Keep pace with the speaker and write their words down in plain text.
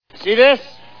See this?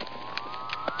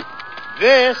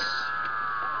 This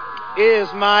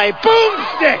is my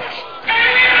boomstick!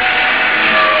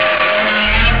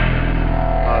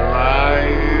 Alive!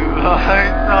 It's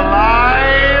alive!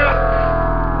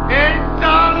 It's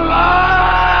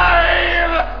alive!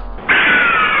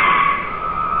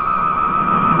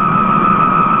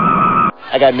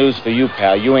 I got news for you,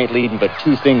 pal. You ain't leading but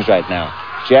two things right now.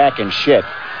 Jack and shit.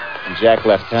 And Jack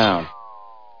left town.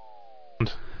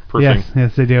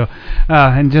 Yes, they do.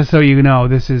 And just so you know,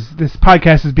 this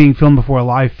podcast is being filmed before a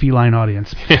live feline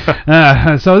audience.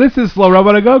 So this is Slow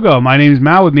Robot A Go-Go. My name is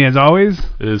Mal. With me, as always,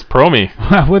 it is Promi.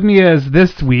 With me as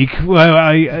this week,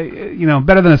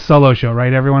 better than a solo show,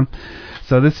 right, everyone?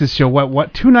 So this is show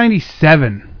what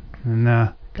 297.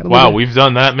 And wow, we've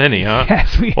done that many, huh?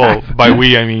 Yes, we have. Well, by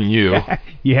we I mean you.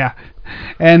 Yeah.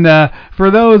 And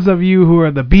for those of you who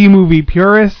are the B-movie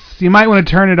purists, you might want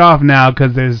to turn it off now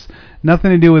because there's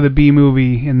nothing to do with a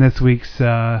B-movie in this week's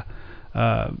show.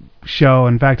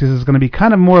 In fact, this is going to be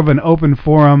kind of more of an open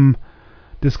forum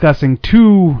discussing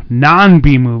two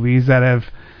non-B movies that have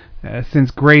since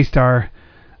graced our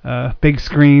big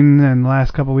screen in the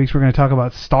last couple of weeks. We're going to talk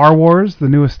about Star Wars, the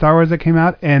newest Star Wars that came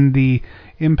out, and the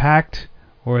impact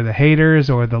or the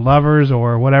haters or the lovers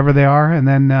or whatever they are. And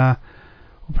then we'll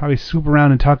probably swoop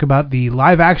around and talk about the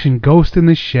live-action Ghost in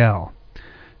the Shell.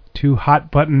 Two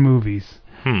hot-button movies.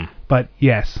 But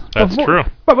yes, that's true.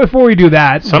 But before we do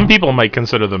that, some people might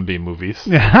consider them B-movies.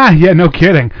 Yeah, no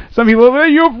kidding. Some people,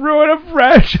 you've ruined a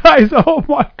franchise. Oh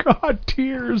my God,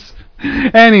 tears.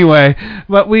 Anyway,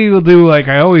 what we will do, like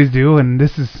I always do, and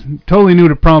this is totally new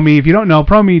to Promi. If you don't know,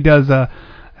 Promi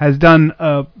has done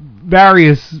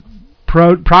various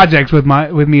projects with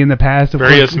me in the past.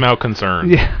 Various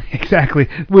malconcerns. Yeah, exactly.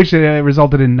 Which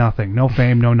resulted in nothing. No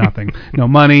fame, no nothing. No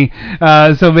money.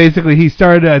 So basically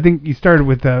I think he started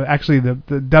with actually the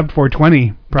Dubbed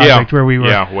 420 project where we were...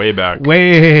 Yeah, way back.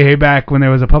 Way back when there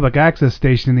was a public access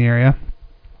station in the area.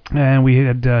 And we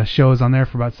had shows on there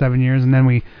for about 7 years. And then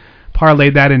we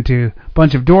parlayed that into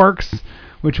Bunch of Dorks,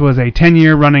 which was a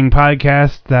 10-year running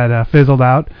podcast that fizzled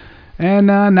out. And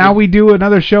now we do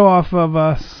another show off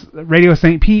of Radio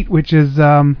St. Pete, which is,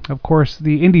 of course,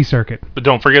 the indie circuit. But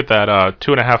don't forget that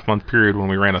 2.5 month period when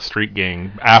we ran a street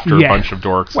gang after a Bunch of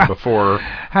Dorks and before.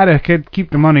 How to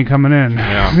keep the money coming in.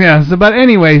 Yeah. Yeah. So, but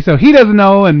anyway, so he doesn't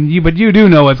know, but you do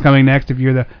know what's coming next if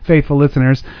you're the faithful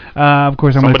listeners. Of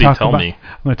course, I'm going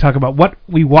to talk about what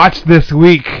we watched this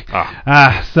week.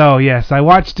 So yes, I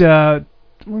watched. Let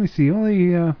me see,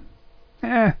 only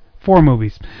 4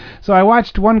 movies. So I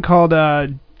watched one called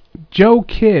Joe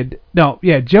Kidd on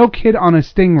a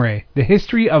Stingray, The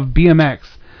History of BMX.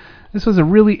 This was a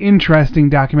really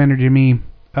interesting documentary to me.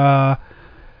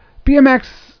 BMX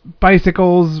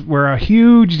bicycles were a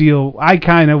huge deal. I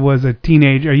kind of was a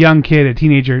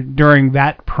teenager during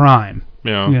that prime.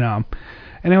 Yeah.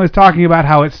 And it was talking about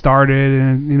how it started,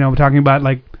 and talking about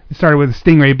like it started with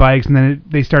Stingray bikes, and then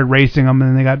they started racing them,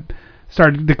 and then they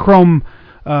started the chrome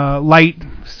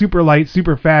super light,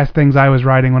 super fast things I was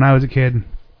riding when I was a kid.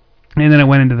 And then it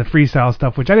went into the freestyle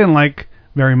stuff, which I didn't like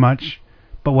very much,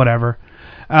 but whatever.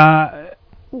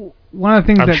 One of the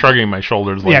things I'm shrugging my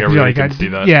shoulders like everybody can see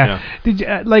that. Yeah. Did you,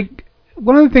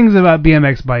 one of the things about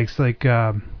BMX bikes, I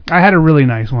had a really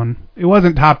nice one. It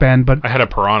wasn't top end, but... I had a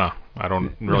Piranha. I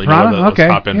don't really know whether that was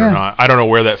top end or not. I don't know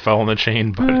where that fell in the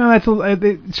chain, but... it's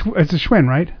a Schwinn,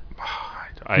 right?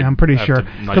 I'm pretty sure.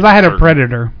 Because I had a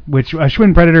Predator, a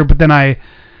Schwinn Predator, but then I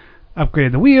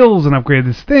upgraded the wheels and upgraded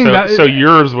this thing. So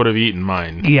yours would have eaten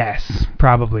mine. Yes,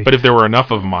 probably. But if there were enough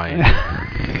of mine,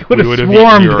 we would have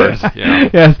eaten yours. Yeah.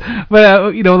 Yes,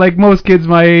 but like most kids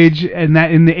my age, and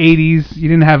that in the 80s, you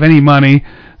didn't have any money,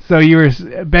 so you were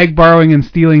borrowing, and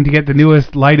stealing to get the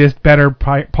newest, lightest, better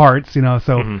parts.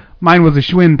 So mine was a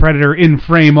Schwinn Predator in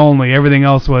frame only. Everything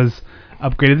else was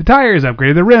upgraded the tires,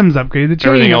 upgraded the rims, upgraded the chain.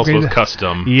 Everything else was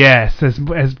custom. Yes, as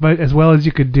well as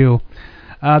you could do.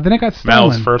 Then it got stolen.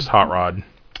 Mal's first hot rod.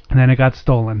 And then it got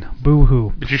stolen.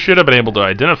 Boo-hoo. But you should have been able to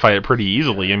identify it pretty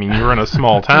easily. I mean, you were in a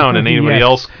small town, and anybody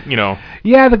else,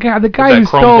 Yeah, the guy who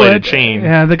stole it. Chain.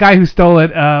 Yeah, the guy who stole it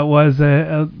was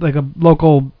a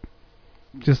local,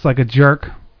 just like a jerk.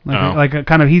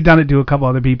 He's done it to a couple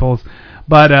other people's.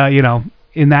 But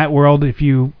in that world, if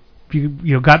you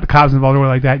got the cops involved or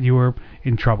like that, you were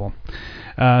in trouble.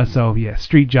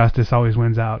 Street justice always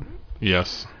wins out.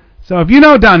 Yes. So if you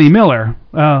know Donnie Miller,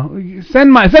 send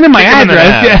him my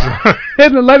address.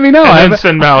 Let me know. And then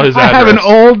send Mal his address. I have an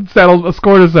old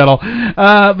score to settle.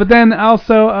 But then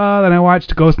also, then I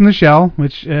watched Ghost in the Shell,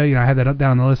 which I had that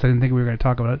down on the list. I didn't think we were going to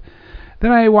talk about it.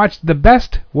 Then I watched The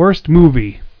Best Worst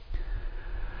Movie.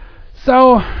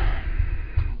 So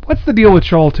What's the deal with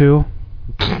Troll 2?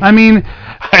 I mean,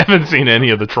 I haven't seen any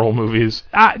of the Troll movies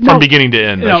from beginning to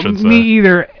end. I should say. Me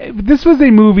either. This was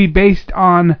a movie based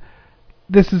on.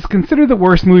 This is considered the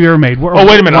worst movie ever made. Oh,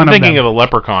 wait a minute! I'm thinking of the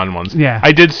Leprechaun ones. Yeah,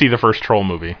 I did see the first Troll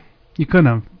movie. You couldn't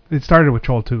have. It started with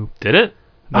Troll 2. Did it?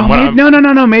 No.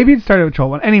 Maybe it started with Troll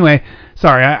 1. Anyway,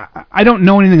 sorry, I don't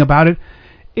know anything about it.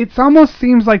 It almost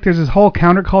seems like there's this whole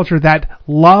counterculture that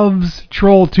loves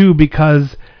Troll 2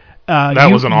 because that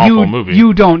was an awful movie.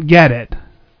 You don't get it.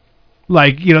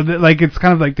 Like, like it's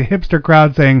kind of like the hipster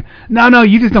crowd saying, no,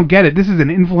 you just don't get it. This is an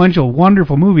influential,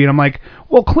 wonderful movie. And I'm like,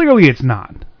 well, clearly it's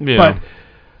not. Yeah.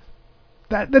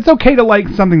 But that's okay to like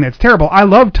something that's terrible. I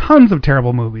love tons of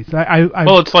terrible movies.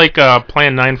 Well, it's like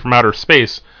Plan 9 from Outer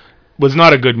Space was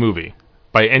not a good movie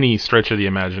by any stretch of the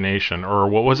imagination. Or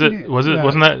what was it?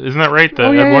 Isn't that right?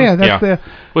 It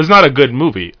was not a good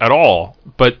movie at all.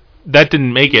 But that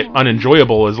didn't make it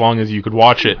unenjoyable as long as you could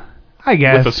watch it. I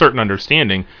guess with a certain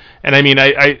understanding. And I mean,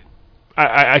 I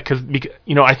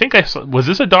think I saw. Was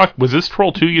this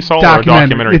Troll 2 you saw or a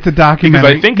documentary? It's a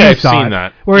documentary. Because I think I've seen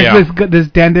that. Where it's this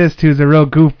dentist who's a real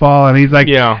goofball, and he's like,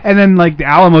 and then like the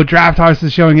Alamo Drafthouse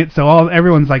is showing it, so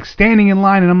everyone's like standing in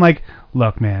line, and I'm like,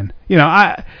 look, man,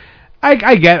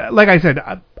 I get, like I said,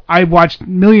 I watched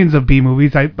millions of B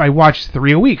movies. I watch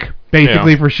 3 a week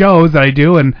basically for shows that I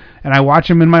do, and I watch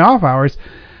them in my off hours.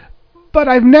 But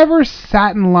I've never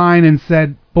sat in line and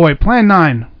said, boy, Plan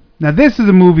 9. Now, this is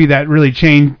a movie that really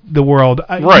changed the world.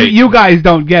 Right. You guys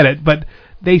don't get it, but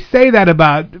they say that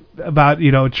about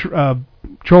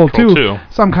Troll 2.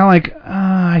 So I'm kind of like,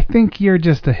 I think you're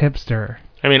just a hipster.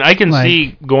 I mean, I can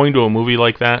see going to a movie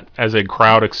like that as a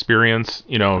crowd experience,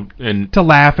 and to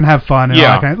laugh and have fun, and all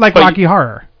that kind of, like Rocky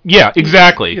Horror. Yeah,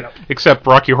 exactly. Except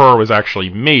Rocky Horror was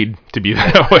actually made to be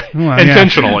that way,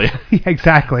 intentionally. Yeah,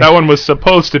 exactly. That one was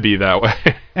supposed to be that way.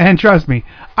 And trust me,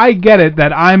 I get it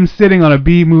that I'm sitting on a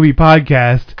B-movie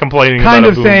podcast complaining kind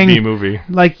about of saying, B-movie.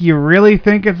 Like, you really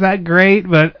think it's that great?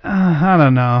 But I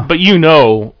don't know. But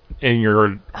in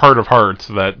your heart of hearts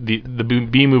that the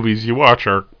B-movies you watch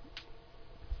are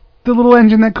the little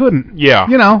engine that couldn't. Yeah.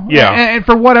 And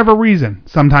for whatever reason.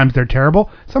 Sometimes they're terrible.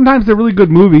 Sometimes they're really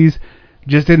good movies.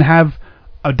 Just didn't have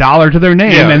 $1 to their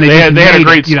name, and they had a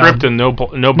great script and no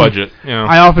budget.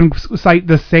 I often cite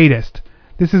The Sadist.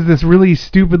 This is this really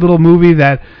stupid little movie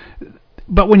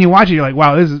but when you watch it, you're like,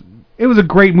 wow, it was a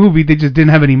great movie. They just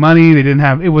didn't have any money.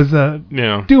 It was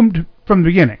doomed from the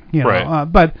beginning. Right.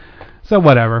 But so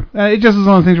whatever. It just was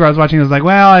one of those things where I was watching. I was like,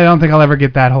 well, I don't think I'll ever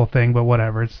get that whole thing, but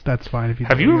whatever. That's fine if you.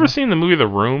 Have you ever seen the movie The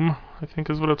Room? I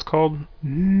think is what it's called.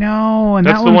 No, and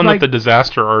that's the one that the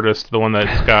disaster artist, the one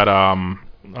that's got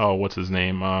what's his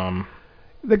name?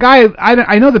 The guy,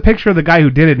 I know the picture of the guy who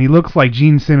did it, and he looks like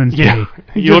Gene Simmons. Yeah,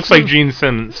 he looks like Gene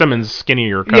Simmons'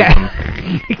 skinnier cousin.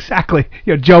 Yeah, exactly.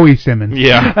 Joey Simmons.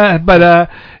 Yeah.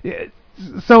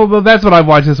 So that's what I've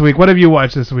watched this week. What have you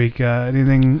watched this week?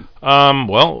 Anything? You're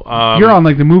on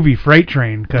like the movie freight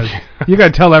train because you got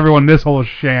to tell everyone this whole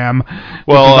sham.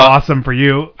 Well, is awesome for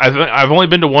you. I've only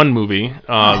been to one movie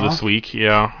this week.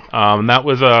 Yeah, that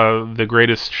was The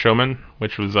Greatest Showman,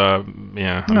 which was a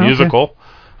musical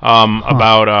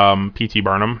about P.T.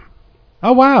 Barnum.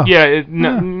 Oh wow. Yeah,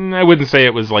 I wouldn't say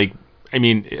it was like. I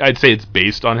mean, I'd say it's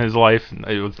based on his life.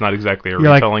 It's not exactly a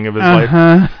retelling of his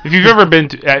life. If you've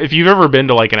ever been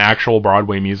to like an actual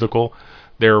Broadway musical,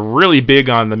 they're really big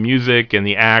on the music and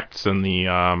the acts and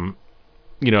the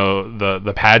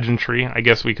the pageantry, I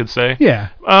guess we could say. Yeah.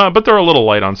 But they're a little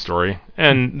light on story,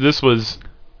 and this was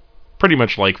pretty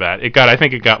much like that. I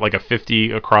think it got like a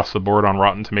 50 across the board on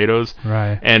Rotten Tomatoes.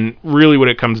 Right. And really, what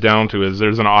it comes down to is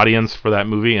there's an audience for that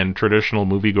movie, and traditional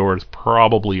moviegoers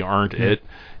probably aren't it.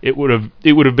 It would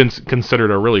have been considered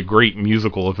a really great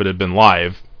musical if it had been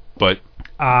live, but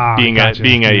being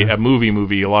a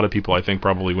movie, a lot of people I think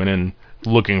probably went in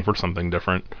looking for something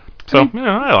different. So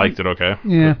I liked it. Okay.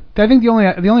 Yeah, I think the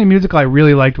only musical I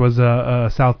really liked was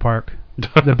South Park.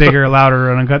 The Bigger,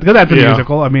 Louder, and Uncut, because that's a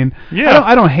musical. I mean,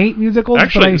 I don't hate musicals.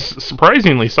 Actually,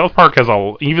 surprisingly, South Park has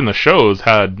even the shows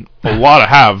had a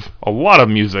lot of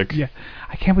music. Yeah,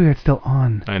 I can't believe it's still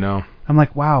on. I know. I'm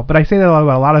like, wow, but I say that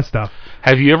about a lot of stuff.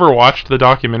 Have you ever watched the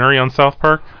documentary on South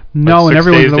Park? No, and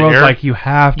everyone in the world's like, you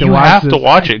have to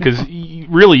watch it because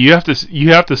really you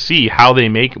have to see how they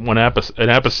make an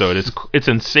episode. It's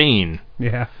insane.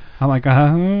 Yeah. I'm like,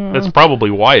 That's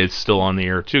probably why it's still on the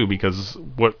air too, because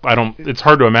it's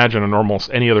hard to imagine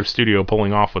any other studio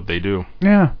pulling off what they do.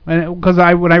 Yeah, because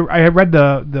when I read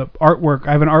the artwork,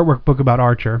 I have an artwork book about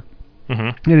Archer,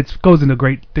 and it goes into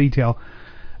great detail,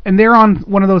 and they're on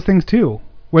one of those things too,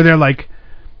 where they're like,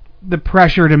 the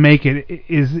pressure to make it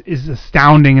is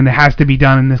astounding, and it has to be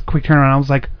done in this quick turnaround. I was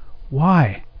like,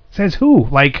 why? Says who?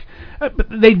 Like, but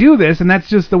they do this, and that's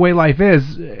just the way life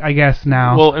is, I guess,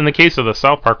 now. Well, in the case of the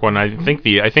South Park one, I think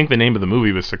the name of the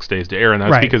movie was 6 Days to Air, and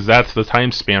that's Right. because that's the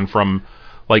time span from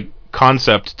like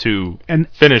concept to And-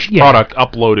 finished yeah. product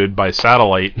uploaded by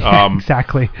satellite.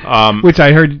 Exactly. Which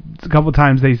I heard a couple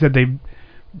times. They said they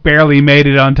barely made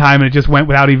it on time, and it just went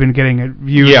without even getting it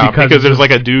viewed. Yeah, because there's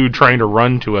like a dude trying to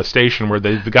run to a station where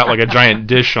they've got like a giant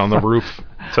dish on the roof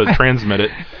to transmit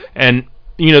it. And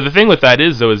you know, the thing with that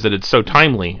is though is that it's so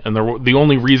timely, and the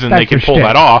only reason That's they can for pull shtick.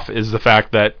 that off is the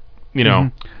fact that you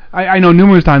know. I know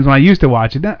numerous times when I used to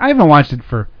watch it. I haven't watched it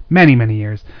for many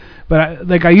years, but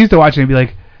I used to watch it and be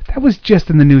like, that was just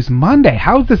in the news Monday.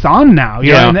 How's this on now?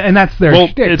 You know, and that's their well,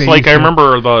 shtick. it's They like used I to-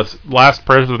 remember the last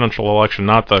presidential election,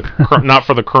 not the not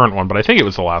for the current one, but I think it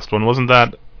was the last one. Wasn't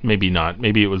that? Maybe not.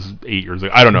 Maybe it was 8 years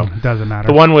ago. I don't know. It doesn't matter.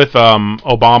 The one with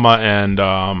Obama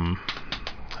and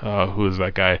who is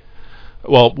that guy?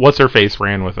 Well, what's her face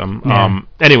ran with him. Yeah.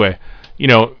 Anyway, you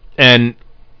know, and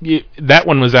that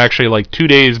one was actually like 2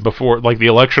 days before. Like the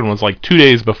election was like 2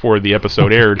 days before the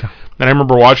episode aired. And I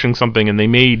remember watching something, and they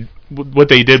made what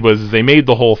they did was they made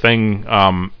the whole thing,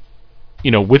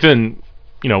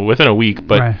 within a week,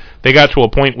 but Right. they got to a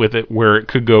point with it where it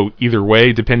could go either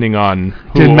way depending on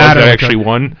who Didn't it was matter that which actually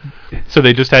one. won. So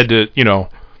they just had to,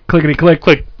 Clickety click.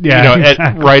 click, Yeah, at,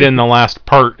 exactly. right in the last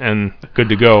part and good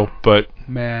to go. But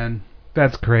Man,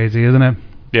 that's crazy, isn't it?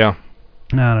 yeah,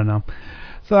 I don't know.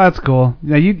 So that's cool.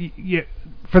 Yeah, you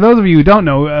for those of you who don't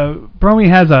know, Bromy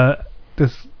has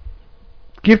this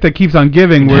gift that keeps on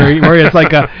giving, where it's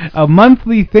like a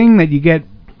monthly thing that you get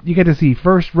to see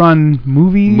first run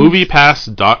movies.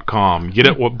 MoviePass.com. Get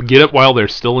it while they're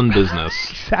still in business.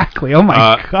 Exactly. Oh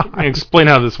my god. Explain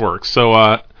how this works.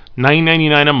 So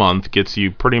 $9.99 a month gets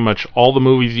you pretty much all the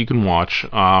movies you can watch.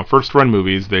 First run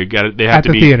movies. They have At to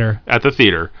the be theater. At the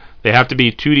theater. They have to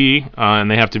be 2D,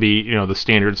 and they have to be, the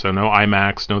standard, so no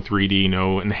IMAX, no 3D,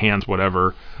 no enhanced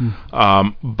whatever.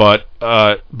 But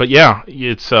yeah,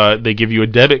 it's they give you a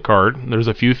debit card. There's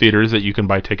a few theaters that you can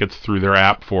buy tickets through their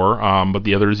app for, but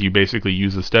the others you basically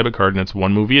use this debit card, and it's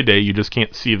one movie a day. You just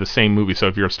can't see the same movie. So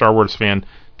if you're a Star Wars fan,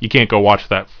 you can't go watch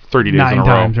that 30 days 9 in a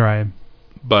times, row. right?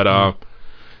 But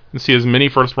you can see as many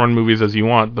first run movies as you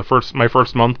want. My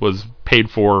first month was paid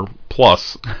for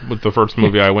plus with the first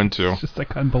movie I went to. It's just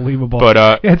like unbelievable.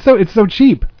 But yeah, it's so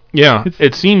cheap. yeah,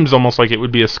 it seems almost like it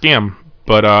would be a scam.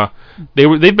 But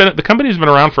the company's been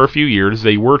around for a few years.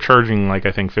 They were charging like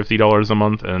I think $50 a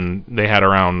month, and they had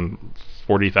around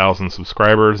 40,000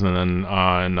 subscribers. And then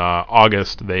in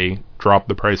August they dropped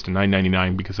the price to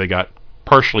 $9.99 because they got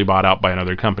partially bought out by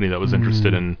another company that was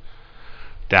interested in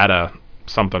data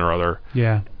something or other.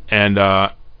 Yeah. And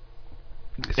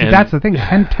See, that's the thing.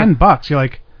 $10. You're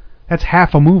like, that's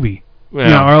half a movie.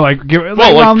 yeah. Or like, well,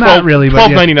 well, like not really,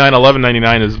 but yeah. $12.99,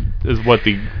 $11.99 is what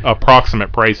the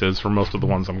approximate price is for most of the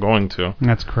ones I'm going to.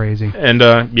 That's crazy. And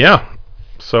yeah,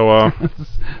 so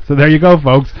So there you go,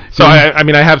 folks. so I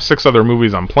mean I have 6 other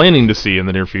movies I'm planning to see in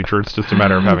the near future. It's just a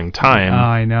matter of having time.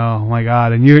 I know. Oh my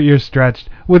God, and you're stretched.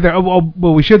 Well,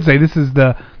 we should say this is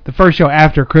the first show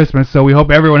after Christmas, so we hope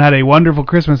everyone had a wonderful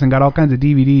Christmas and got all kinds of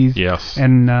DVDs Yes.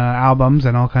 and albums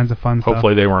and all kinds of fun stuff.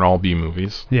 Hopefully they weren't all B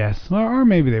movies. Yes, or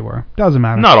maybe they were. Doesn't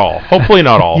matter. Not all. Hopefully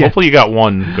not all. Yeah. Hopefully you got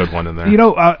one good one in there. You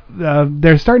know,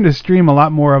 they're starting to stream a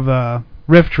lot more of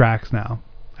riff tracks now.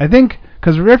 I think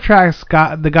because riff tracks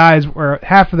got the guys, or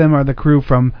half of them are the crew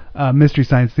from Mystery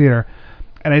Science Theater,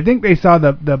 and I think they saw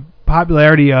the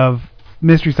popularity of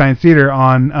Mystery Science Theater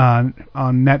on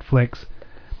Netflix,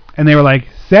 and they were like,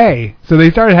 so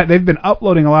they started. They've been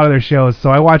uploading a lot of their shows. So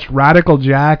I watched Radical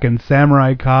Jack and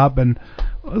Samurai Cop, and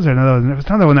what was there another one? There was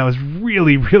another one that was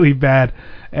really, really bad.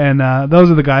 And those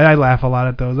are the guys. I laugh a lot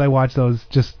at those. I watch those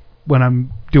just when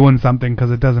I'm doing something because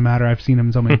it doesn't matter. I've seen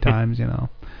them so many times, So,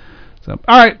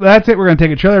 all right, that's it. We're going to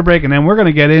take a trailer break, and then we're going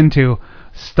to get into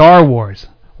Star Wars.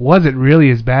 Was it really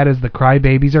as bad as the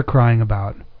crybabies are crying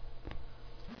about?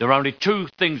 There are only 2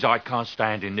 things I can't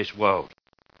stand in this world.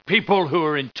 People who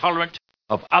are intolerant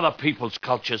of other people's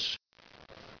cultures,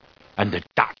 and the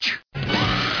Dutch. 1,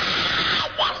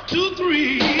 2,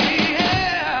 3,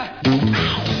 yeah.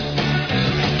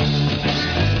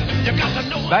 You got to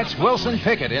know That's Wilson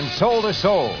Pickett in Soul to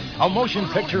Soul, a motion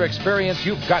picture experience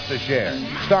you've got to share.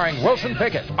 Starring Wilson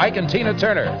Pickett, Ike and Tina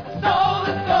Turner. soul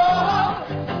to soul.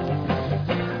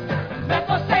 That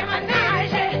was say my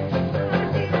name.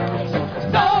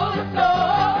 Soul to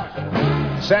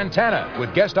soul. Santana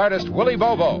with guest artist Willie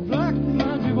Bobo. Black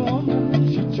magic woman,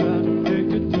 she tried to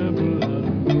take it temporarily.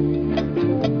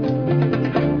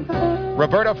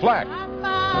 Roberta Flack.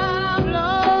 I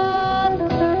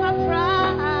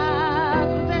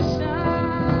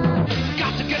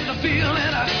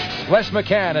Les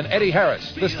McCann and Eddie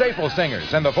Harris, the Staple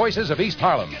Singers, and the voices of East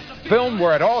Harlem. Filmed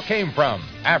where it all came from,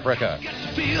 Africa.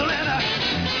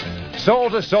 Soul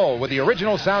to Soul, with the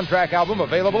original soundtrack album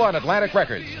available on Atlantic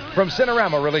Records. From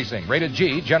Cinerama Releasing, rated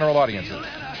G, general audiences.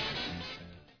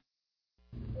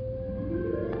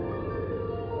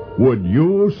 Would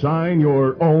you sign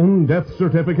your own death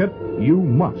certificate? You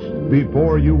must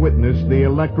before you witness the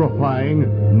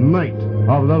electrifying Night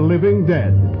of the Living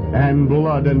Dead and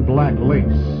Blood and Black Lace.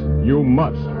 You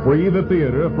must free the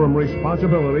theater from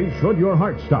responsibility should your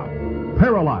heart stop.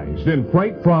 Paralyzed in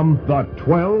fright from the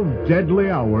 12 deadly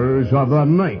hours of the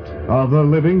Night of the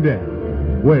Living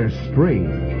Dead, where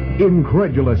strange,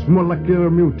 incredulous molecular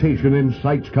mutation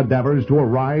incites cadavers to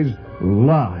arise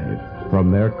live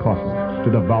from their coffins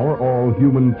to devour all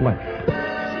human flesh.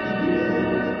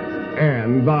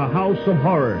 And the House of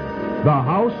Horror, the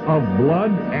House of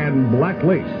Blood and Black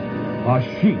Lace, a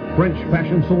chic French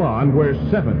fashion salon where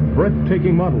 7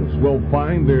 breathtaking models will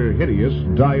find their hideous,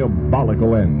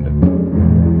 diabolical end.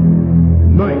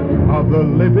 Night of the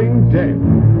Living Dead,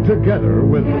 together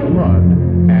with Blood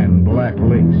and Black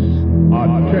Lace,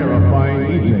 a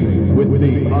terrifying evening with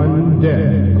the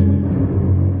undead.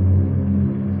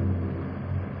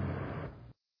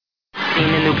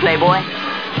 Seen the new Playboy?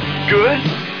 Good?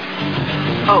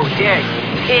 Oh, Derek,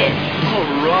 it. All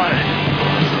right.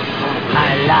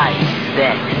 I like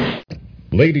sex.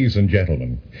 Ladies and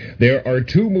gentlemen, there are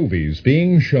 2 movies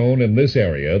being shown in this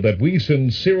area that we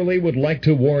sincerely would like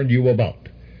to warn you about.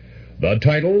 The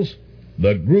titles,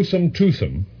 The Gruesome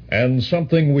Twosome and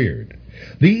Something Weird.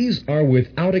 These are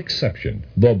without exception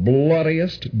the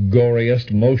bloodiest,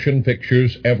 goriest motion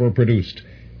pictures ever produced.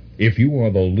 If you are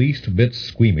the least bit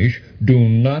squeamish, do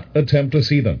not attempt to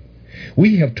see them.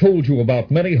 We have told you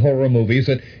about many horror movies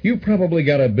that you probably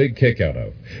got a big kick out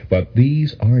of, but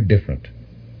these are different.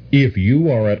 If you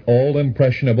are at all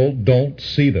impressionable, don't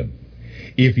see them.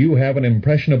 If you have an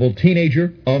impressionable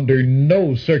teenager, under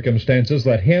no circumstances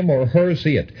let him or her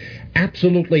see it.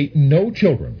 Absolutely no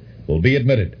children will be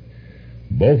admitted.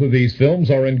 Both of these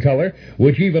films are in color,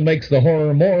 which even makes the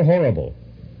horror more horrible.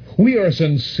 We are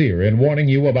sincere in warning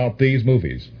you about these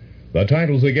movies. The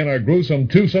titles again are Gruesome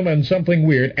Twosome and Something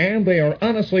Weird, and they are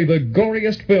honestly the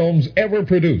goriest films ever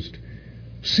produced.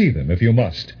 See them if you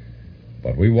must.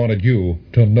 But we wanted you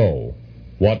to know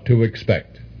what to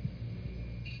expect.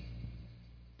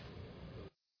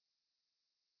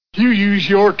 You use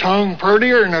your tongue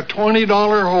prettier than a $20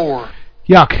 whore.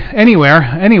 Yuck.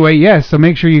 Anyway, yes, so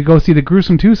make sure you go see The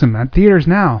Gruesome Twosome at theaters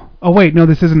now. Oh, wait, no,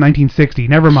 this isn't 1960.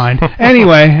 Never mind.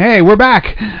 Anyway, hey, we're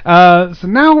back. So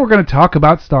now we're going to talk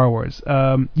about Star Wars.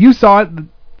 You saw it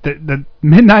the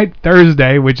Midnight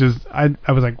Thursday, which is, I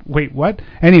was like, wait, what?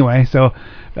 Anyway, so...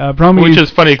 which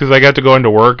is funny because I got to go into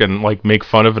work and like make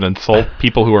fun of and insult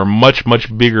people who are much,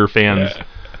 much bigger fans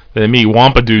than me.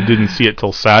 Wampadu didn't see it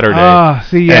till Saturday.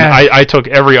 And I took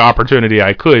every opportunity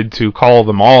I could to call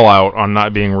them all out on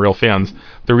not being real fans.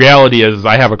 The reality is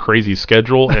I have a crazy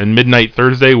schedule, and Midnight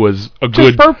Thursday was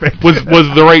perfect. was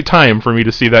the right time for me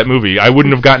to see that movie. I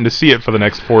wouldn't have gotten to see it for the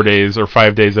next 4 days or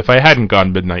 5 days if I hadn't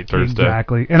gone Midnight Thursday.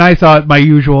 Exactly. And I saw it my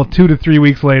usual 2 to 3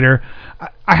 weeks later.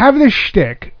 I have this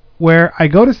shtick where I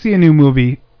go to see a new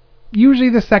movie, usually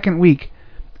the second week,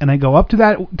 and I go up to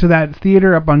that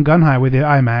theater up on Gun Highway, the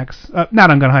IMAX, not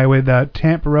on Gun Highway, the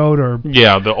Tampa Road or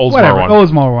the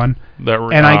Oldsmar one.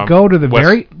 And I go to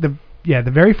the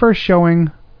very first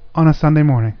showing on a Sunday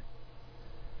morning,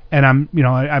 and I'm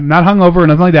not hungover or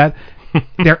nothing like that.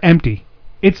 They're empty.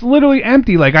 It's literally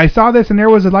empty. Like I saw this, and there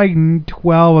was like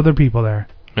 12 other people there.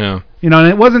 Yeah. And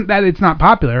it wasn't that it's not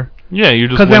popular. Yeah, you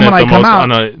just went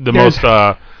at the most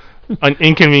an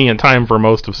inconvenient time for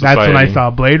most of society. That's when I saw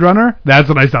Blade Runner. That's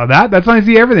when I saw that. That's when I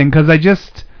see everything, because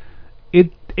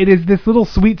it is this little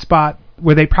sweet spot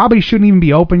where they probably shouldn't even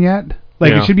be open yet.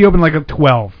 Like it should be open like at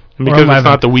 12. And because it's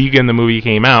not the weekend the movie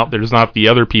came out, there's not the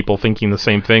other people thinking the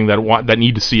same thing that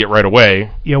need to see it right away.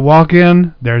 You walk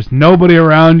in, there's nobody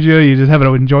around you. You just have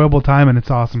an enjoyable time, and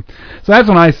it's awesome. So that's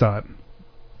when I saw it.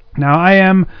 Now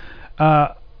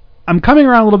I'm coming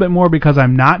around a little bit more because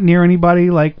I'm not near anybody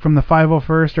like from the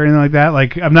 501st or anything like that.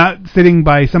 Like I'm not sitting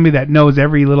by somebody that knows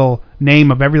every little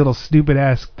name of every little stupid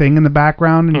ass thing in the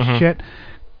background and shit.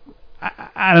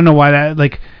 I don't know why that,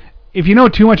 like, if you know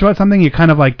too much about something, you kind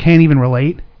of like can't even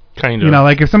relate. Kind of. You know,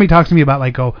 like if somebody talks to me about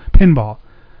like pinball,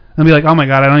 I'll be like, oh my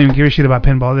god, I don't even give a shit about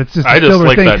pinball. It's just I just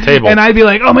like thing. that table. And I'd be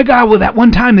like, oh my god, well that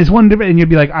one time, this one different, and you'd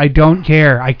be like, I don't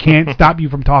care. I can't stop you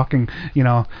from talking. You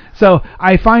know. So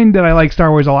I find that I like Star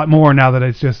Wars a lot more now that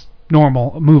it's just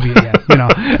normal movie again. You know.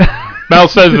 Mel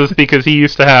says this because he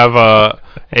used to have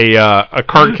a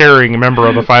card-carrying member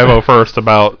of the 501st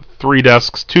about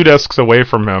 2 desks away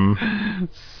from him.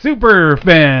 Super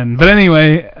fan. But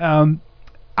anyway,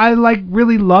 I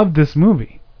really loved this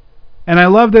movie, and I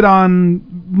loved it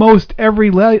on most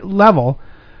every level.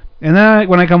 And then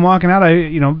when I come walking out,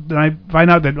 then I find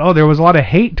out that there was a lot of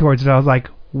hate towards it. I was like,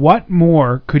 what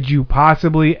more could you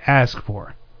possibly ask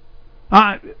for?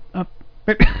 Like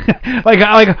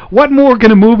what more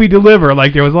can a movie deliver?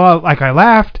 Like there was a lot. Like I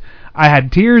laughed. I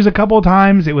had tears a couple of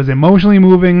times. It was emotionally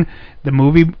moving. The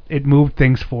movie, it moved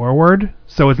things forward,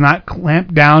 so it's not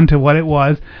clamped down to what it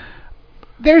was.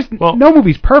 No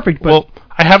movie's perfect, but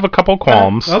I have a couple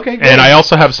qualms. Okay, good. And I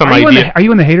also have some ideas. Are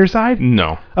you on the hater side?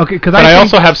 No. Okay, but I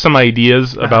also have some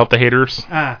ideas about the haters.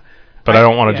 But I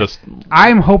don't want to just.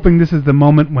 I'm hoping this is the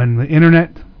moment when the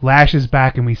internet lashes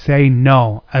back and we say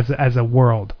no as a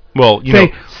world. Well,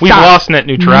 we've lost net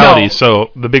neutrality,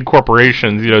 so the big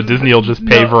corporations, Disney will just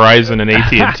pay Verizon and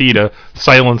AT&T to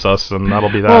silence us, and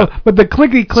that'll be that. Well, but the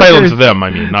clickety-clackers... Silence them, I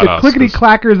mean, not us. The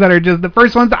clickety-clackers that are just the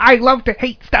first ones that I love to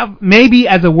hate stuff. Maybe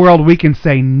as a world we can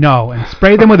say no and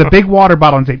spray them with a big water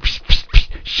bottle and say, psh, psh, psh,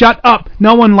 shut up,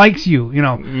 no one likes you,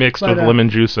 Mixed with lemon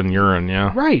juice and urine,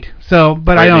 yeah. Right. So,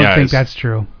 but I don't think that's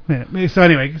true. Yeah. So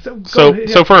anyway,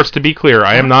 so first, to be clear,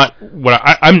 I am not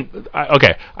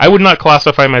okay. I would not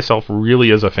classify myself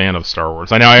really as a fan of Star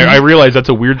Wars. I realize that's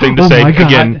a weird thing to say.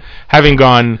 Again, having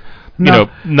gone,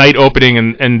 night opening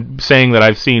and saying that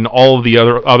I've seen all of the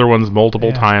other ones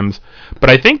multiple times. But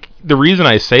I think the reason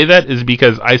I say that is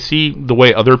because I see the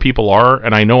way other people are,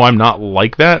 and I know I'm not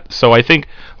like that. So I think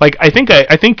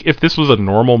if this was a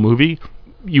normal movie,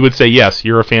 you would say yes,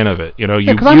 you're a fan of it. You I'm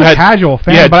a casual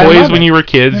fan. You had toys when you were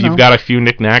kids. You've got a few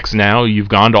knickknacks now. You've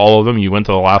gone to all of them. You went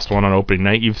to the last one on opening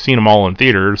night. You've seen them all in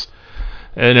theaters.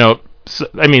 So,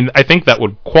 I think that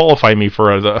would qualify me for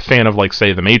a fan of, like,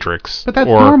 say, The Matrix. But that's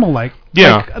normal.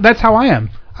 That's how I am.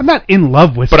 I'm not in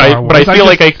love with Star Wars. But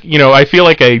I feel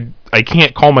like I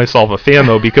can't call myself a fan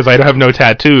though because I have no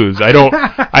tattoos.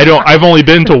 I've only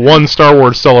been to one Star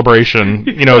Wars celebration,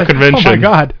 convention. Oh my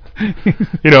God.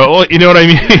 You know what I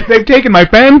mean? They've taken my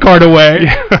fan card away.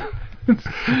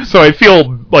 So I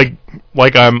feel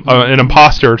like I'm an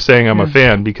imposter saying I'm a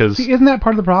fan because... See, isn't that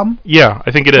part of the problem? Yeah, I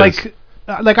think it is.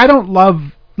 Like I don't love...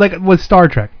 Like with Star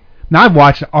Trek. Now I've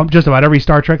watched just about every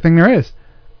Star Trek thing there is.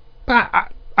 But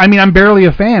I'm barely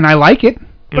a fan. I like it.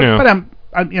 But I'm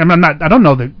not... I don't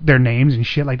know their names and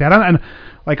shit like that.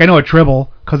 I know a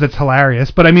Tribble because it's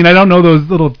hilarious. But I don't know those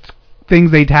little... things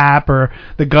they tap or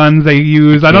the guns they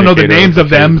use. I don't know the names of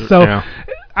them. So,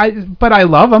 but I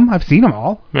love them. I've seen them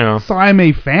all. Yeah. So I'm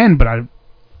a fan, but I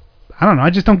don't know. I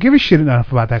just don't give a shit enough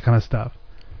about that kind of stuff.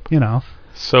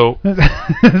 So.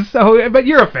 But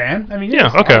you're a fan.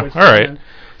 Yeah. Okay. All right.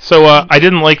 So I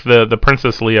didn't like the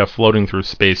Princess Leia floating through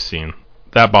space scene.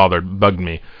 That bugged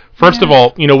me. First of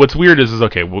all, what's weird is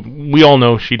okay. Well, we all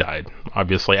know she died.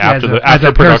 Obviously,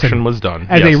 after production was done.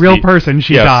 As a real person,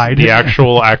 she died. The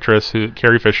actual actress,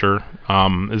 Carrie Fisher,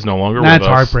 is no longer with us. That's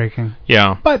heartbreaking.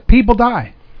 Yeah, but people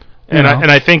die. And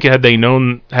I think had they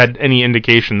had any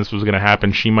indication this was going to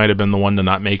happen, she might have been the one to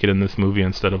not make it in this movie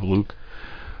instead of Luke.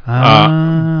 But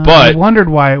I wondered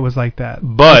why it was like that.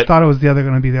 But I thought it was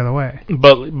going to be the other way.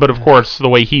 But of course, the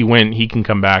way he went, he can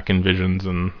come back in visions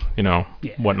and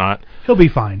whatnot. He'll be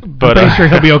fine. But I'm pretty sure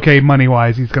he'll be okay money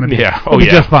wise. He's going to be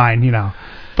just fine.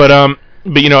 But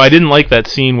I didn't like that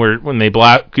scene when they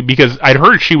because I'd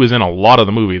heard she was in a lot of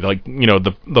the movie. Like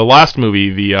the last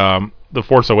movie, the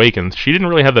Force Awakens, she didn't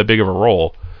really have that big of a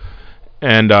role,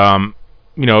 and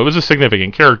it was a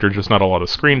significant character, just not a lot of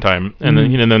screen time. And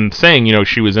then saying,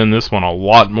 she was in this one a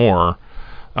lot more,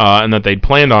 and that they'd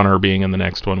planned on her being in the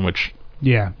next one, which...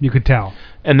 Yeah, you could tell.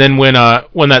 And then when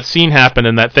that scene happened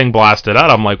and that thing blasted out,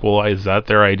 I'm like, well, is that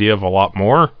their idea of a lot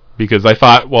more? Because I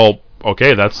thought, well,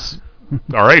 okay, that's...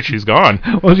 all right, she's gone.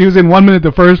 Well, she was in 1 minute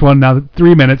the first one, now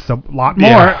 3 minutes, a lot more.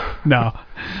 Yeah. No,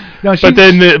 but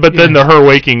then the her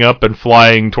waking up and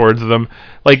flying towards them,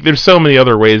 like there's so many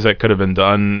other ways that could have been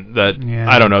done that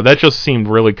I don't know. That just seemed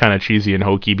really kind of cheesy and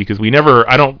hokey because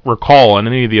I don't recall in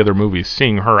any of the other movies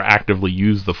seeing her actively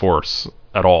use the Force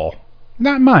at all.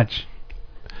 Not much.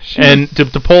 And to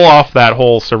pull off that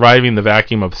whole surviving the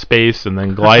vacuum of space and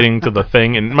then gliding to the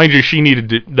thing, and mind you, she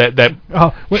needed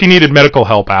she needed medical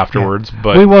help afterwards. Yeah.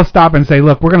 But we will stop and say,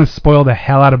 look, we're going to spoil the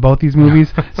hell out of both these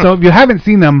movies. So if you haven't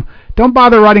seen them, don't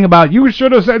bother writing about, you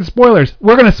should have said spoilers.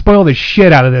 We're going to spoil the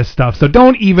shit out of this stuff. So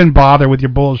don't even bother with your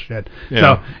bullshit.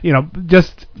 Yeah. So,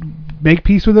 just make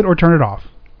peace with it or turn it off.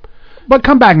 But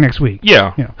come back next week.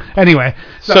 Yeah. Anyway.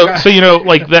 So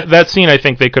like that scene, I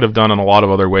think they could have done in a lot of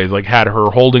other ways. Like had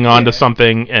her holding on to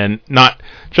something and not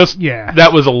just. Yeah.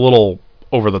 That was a little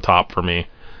over the top for me.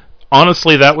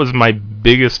 Honestly, that was my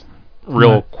biggest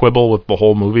real quibble with the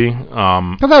whole movie.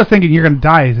 Because I was thinking you're going to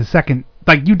die the second,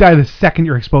 like you die the second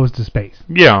you're exposed to space.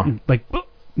 Yeah. Like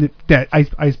that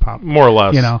ice pop. More or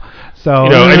less. So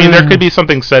I mean, there could be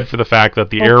something said for the fact that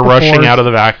the air rushing out of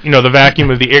the the vacuum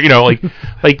of the air,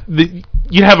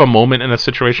 you have a moment in a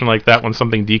situation like that when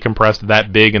something decompressed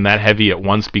that big and that heavy at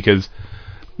once, because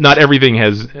not everything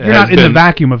has not in the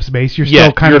vacuum of space.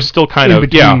 You're still kind of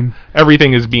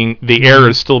everything is the air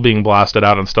is still being blasted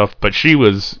out and stuff, but she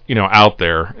was, out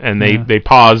there, and they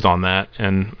paused on that,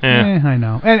 and I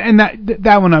know. And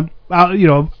that one,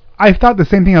 I thought the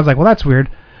same thing. I was like, well, that's weird.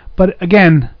 But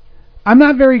again, I'm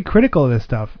not very critical of this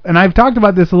stuff. And I've talked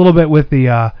about this a little bit with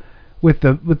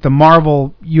the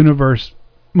Marvel Universe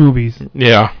movies.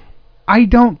 Yeah. I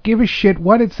don't give a shit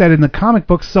what it said in the comic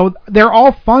books, so they're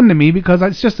all fun to me because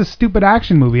it's just a stupid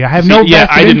action movie. I have no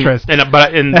vested interest. And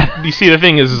you see, the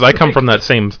thing is I come from that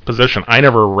same position. I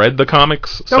never read the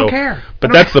comics. Don't care.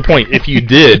 But that's the point. If you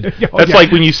did,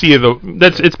 like when you see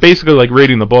it's basically like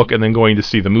reading the book and then going to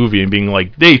see the movie and being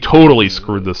like, they totally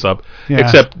screwed this up. Yeah.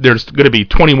 Except there's going to be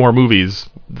 20 more movies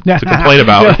to complain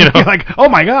about. You're like, oh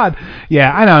my god.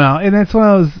 Yeah, I don't know. And it's one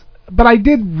of those. But I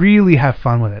did really have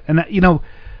fun with it. And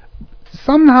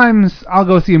sometimes I'll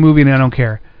go see a movie and I don't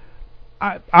care.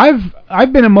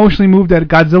 I've been emotionally moved at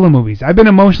Godzilla movies. I've been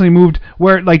emotionally moved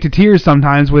to tears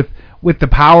sometimes with the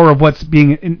power of what's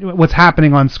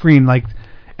happening on screen.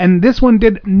 And this one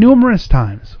did numerous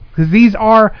times, because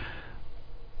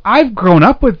I've grown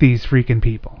up with these freaking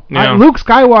people. Yeah. Luke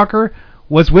Skywalker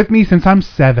was with me since I'm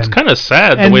 7. It's kind of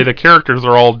sad the way the characters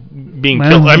are all being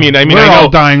killed. I mean, we're all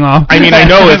dying off. I mean, I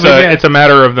know it's a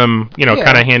matter of them,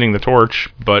 kind of handing the torch,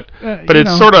 but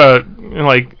it's sort of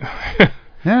like,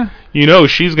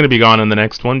 she's going to be gone in the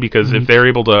next one, because if they're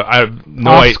able to,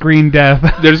 off-screen death.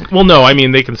 I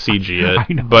mean, they can CG it, I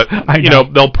know. but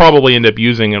they'll probably end up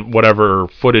using whatever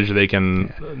footage they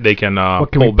can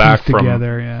pull back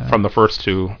from the first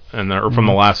two or from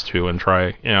the last two and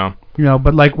try,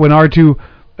 but like when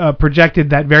R2 projected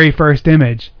that very first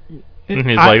image, and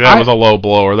he's that was a low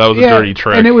blow, or that was a dirty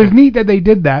trick. And it was neat that they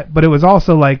did that, but it was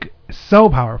also so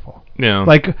powerful. Yeah.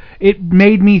 It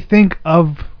made me think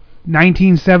of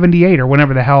 1978 or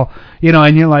whenever the hell,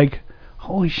 and you're like,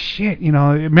 holy shit,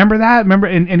 remember that? Remember,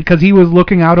 and because he was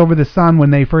looking out over the sun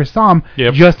when they first saw him,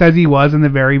 just as he was in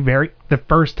the the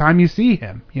first time you see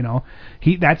him,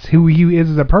 that's who he is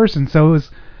as a person. So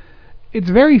it's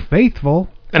very faithful.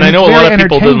 And I know a lot of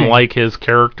people didn't like his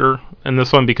character in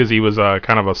this one because he was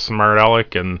kind of a smart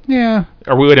aleck. And wait a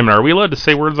minute, are we allowed to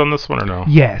say words on this one or no?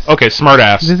 Yes. Okay, smart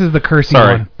ass. This is the cursing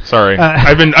one. Sorry.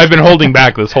 I've been holding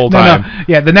back this whole time. No.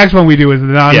 Yeah, the next one we do is the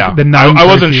non. I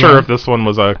wasn't sure if this one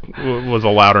was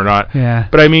allowed or not. Yeah.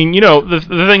 But I mean,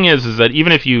 the thing is that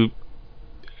even if you,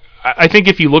 I think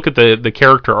if you look at the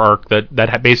character arc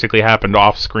that basically happened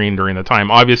off screen during the time,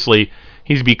 obviously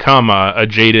he's become a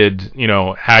jaded,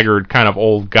 haggard kind of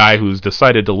old guy who's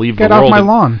decided to leave the world. Get off my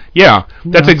lawn. Yeah,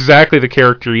 that's exactly the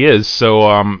character he is. So,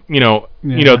 the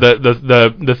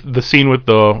scene with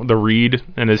the reed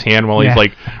in his hand while he's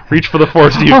like, reach for the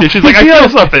force. She's like, I feel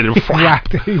something.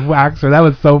 He whacks her. That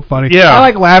was so funny. Yeah,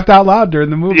 I laughed out loud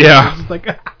during the movie. Yeah, just like.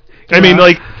 I mean,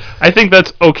 I think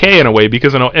that's okay in a way,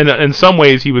 because in some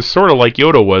ways he was sort of like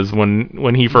Yoda was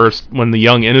when the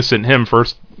young innocent him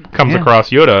first comes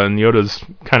across Yoda, and Yoda's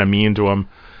kind of mean to him,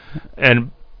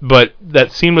 but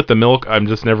that scene with the milk, I'm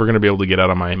just never going to be able to get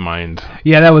out of my mind.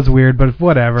 Yeah, that was weird, but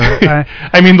whatever.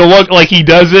 I mean, the look, he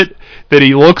does it, that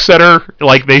he looks at her,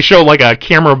 they show a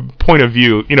camera point of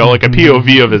view, like a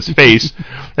POV of his face,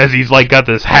 as he's got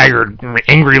this haggard,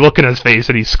 angry look in his face,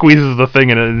 and he squeezes the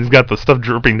thing, and he's got the stuff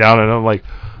dripping down, and I'm like,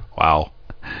 wow,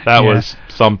 that was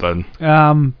something.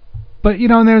 But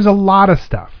and there's a lot of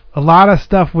stuff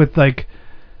with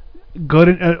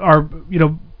good or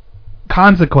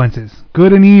consequences,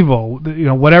 good and evil.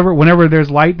 Whatever. Whenever there's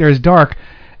light, there's dark.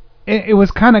 It was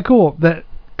kind of cool that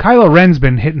Kylo Ren's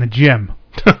been hitting the gym.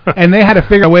 And they had to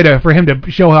figure a way for him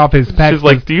to show off his pecs. She's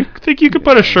like, do you think you could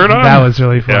put a shirt on? That was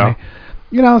really funny.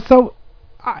 Yeah. So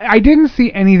I didn't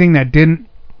see anything that didn't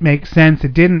make sense.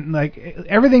 It didn't,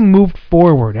 everything moved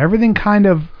forward. Everything kind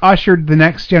of ushered the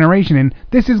next generation in.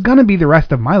 This is going to be the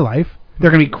rest of my life. They're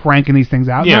going to be cranking these things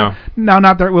out. Yeah. No,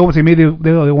 not that. We won't say, maybe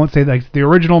they won't say the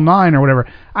original 9 or whatever.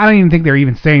 I don't even think they're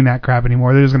even saying that crap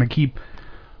anymore. They're just going to keep.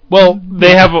 Well,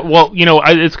 they have. Well,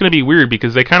 it's going to be weird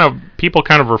because people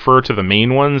kind of refer to the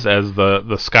main ones as the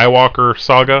Skywalker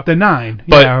saga, the 9,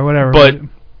 or whatever. But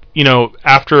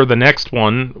after the next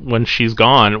one, when she's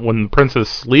gone, when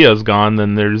Princess Leia's gone,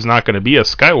 then there's not going to be a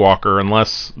Skywalker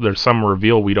unless there's some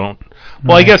reveal we don't.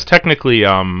 Well, I guess technically,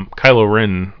 Kylo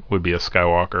Ren would be a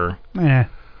Skywalker. Yeah.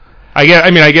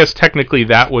 I guess technically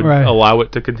that would allow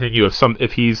it to continue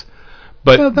if he's.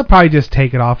 But they'll probably just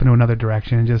take it off into another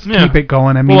direction and just keep it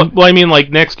going. I mean, well, I mean, like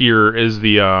next year is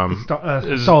the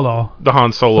Solo, the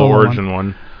Han Solo origin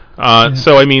one.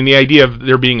 So I mean, the idea of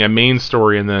there being a main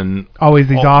story and then always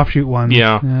these offshoot ones.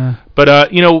 Yeah.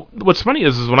 But you know, what's funny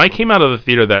is when I came out of the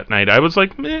theater that night, I was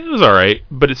like, it was all right,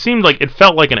 but it seemed like it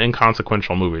felt like an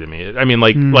inconsequential movie to me. I mean,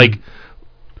 like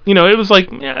you know, it was like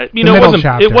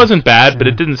it wasn't bad, but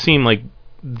it didn't seem like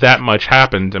that much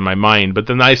happened in my mind. But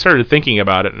then I started thinking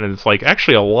about it, and it's like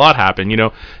actually a lot happened. You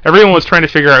know, everyone was trying to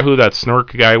figure out who that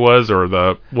Snork guy was, or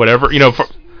the whatever, you know,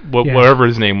 whatever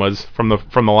his name was from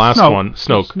the last one,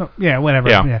 Snoke. Yeah, whatever.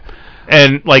 Yeah.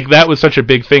 And like that was such a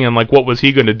big thing, and like what was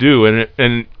he going to do?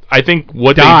 And I think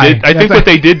what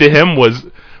they did to him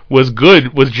was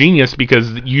genius,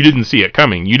 because you didn't see it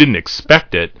coming. You didn't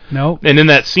expect it. No. And in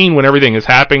that scene when everything is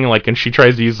happening, like, and she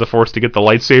tries to use the Force to get the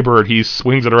lightsaber, and he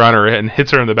swings it around her and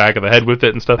hits her in the back of the head with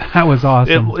it and stuff. That was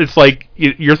awesome. It's like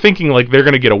you're thinking like they're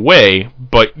going to get away,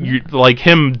 but you like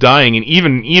him dying, and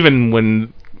even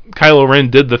when Kylo Ren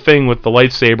did the thing with the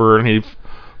lightsaber and he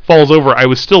falls over, I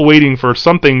was still waiting for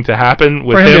something to happen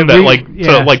with him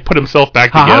to put himself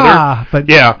back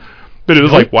together. But it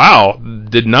was like, wow,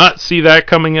 did not see that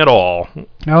coming at all.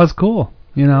 That was cool,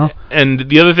 you know. And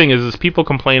the other thing is people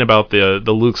complain about the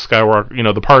Luke Skywalker, you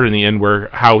know, the part in the end where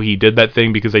how he did that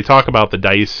thing, because they talk about the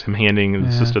dice, him handing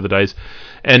his sister the dice,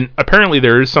 and apparently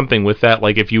there is something with that.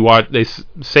 Like if you watch, they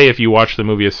say if you watch the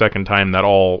movie a second time, that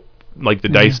all like the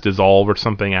dice dissolve or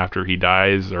something after he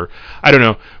dies, or I don't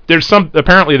know. There's some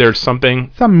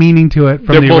meaning to it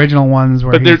from the original ones.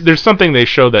 Where there's something they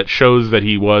show that shows that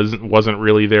he wasn't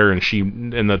really there, and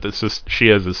that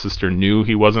she as his sister knew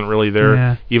he wasn't really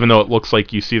there, even though it looks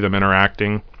like you see them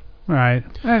interacting. Right.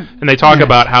 And they talk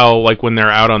about how, like, when they're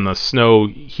out on the snow,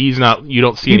 he's not. You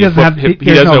don't see he any.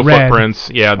 He has no footprints.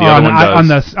 Yeah, the other one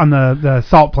does. On the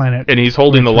salt planet. And he's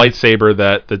holding the lightsaber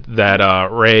that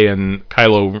Rey and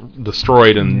Kylo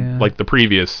destroyed in like the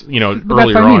previous, you know, but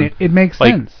earlier on. It makes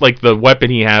sense. Like the weapon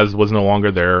he has was no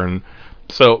longer there, and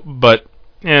so, but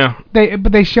yeah.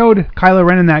 They showed Kylo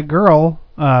Ren and that girl,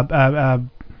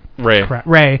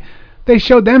 Rey. They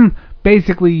showed them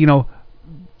basically, you know,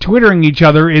 twittering each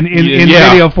other in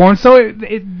video form, so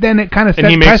then it kind of sets precedent. And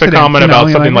he makes a comment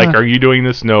about something like, "Are you doing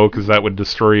this? No, because that would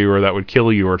destroy you, or that would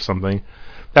kill you, or something."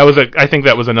 I think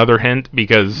that was another hint,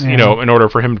 because you know, in order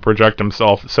for him to project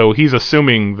himself, so he's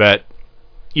assuming that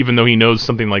even though he knows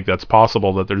something like that's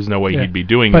possible, that there's no way he'd be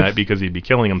doing that, because he'd be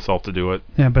killing himself to do it.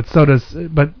 Yeah, but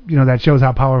you know, that shows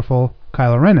how powerful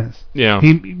Kylo Ren is. Yeah,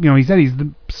 he said he's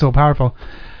so powerful.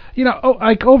 You know,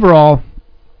 like overall,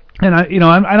 and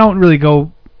I don't really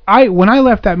go. When I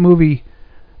left that movie,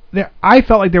 I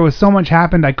felt like there was so much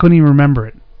happened I couldn't even remember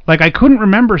it. Like I couldn't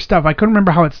remember stuff. I couldn't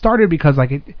remember how it started, because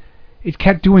like it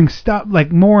kept doing stuff,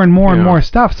 like more and more and more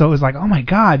stuff. So it was like, oh my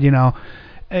god, you know,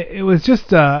 it was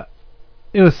just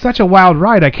it was such a wild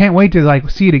ride. I can't wait to like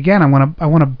see it again. I want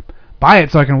to buy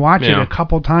it so I can watch it a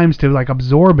couple times to like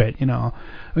absorb it. You know,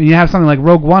 I mean, you have something like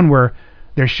Rogue One where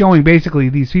they're showing basically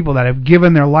these people that have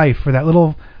given their life for that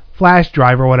little flash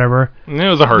drive or whatever. It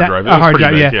was a hard drive. It was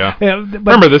pretty big, yeah.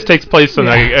 Remember, this takes place in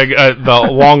the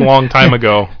long time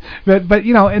ago. But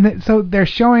you know, and so they're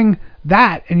showing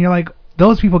that, and you're like,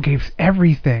 those people gave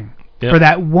everything for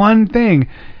that one thing.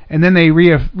 And then they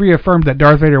reaffirmed that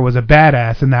Darth Vader was a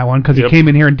badass in that one, because he came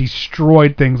in here and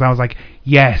destroyed things. I was like,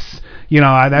 yes. You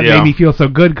know, that made me feel so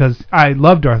good, because I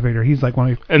love Darth Vader. He's like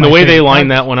one of my And the way they lined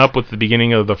that one up with the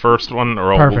beginning of the first one,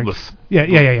 or perfect.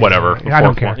 Whatever. I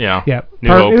don't care. Yeah.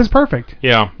 It was perfect.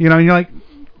 Yeah. You know, and you're like,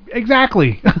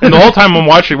 exactly. And the whole time I'm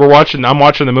watching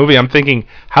the movie, I'm thinking,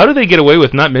 how do they get away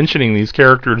with not mentioning these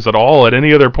characters at all at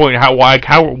any other point? How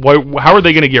are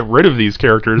they going to get rid of these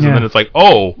characters? And then it's like,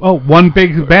 one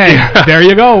big bang. There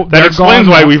you go. That explains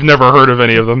why we've never heard of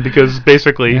any of them, because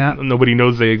basically nobody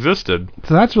knows they existed.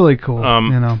 So that's really cool.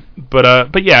 You know.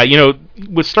 But yeah, you know,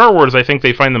 with Star Wars, I think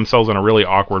they find themselves in a really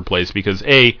awkward place, because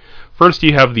first,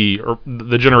 you have the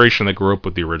generation that grew up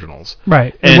with the originals.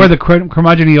 Right. And we're the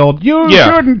curmudgeon-y old,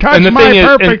 shouldn't touch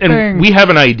perfect thing. And we have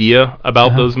an idea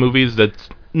about those movies that's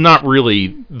not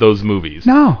really those movies.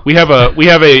 No. We have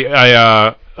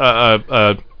a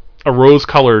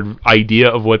rose-colored idea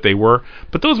of what they were,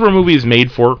 but those were movies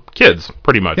made for kids,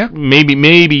 pretty much. Yeah.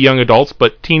 Maybe young adults,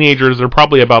 but teenagers are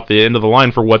probably about the end of the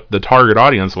line for what the target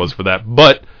audience was for that.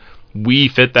 But we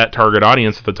fit that target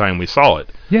audience at the time we saw it.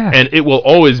 Yeah. And it will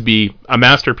always be a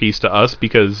masterpiece to us,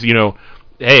 because, you know,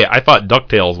 hey, I thought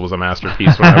DuckTales was a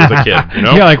masterpiece when I was a kid, you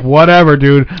know? Yeah, like, whatever,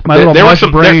 dude. There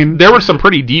were some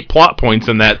pretty deep plot points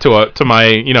in that to my,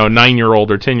 you know, 9-year-old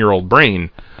or 10-year-old brain.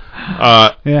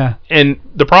 Yeah. And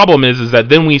the problem is that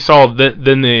then we saw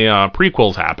then the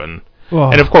prequels happen, Oh.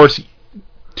 and of course,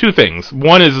 two things.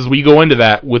 One is we go into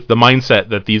that with the mindset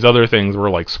that these other things were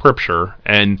like scripture,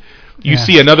 and you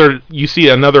see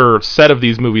another set of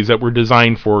these movies that were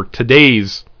designed for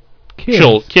today's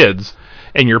kids,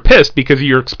 and you're pissed because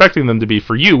you're expecting them to be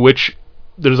for you, which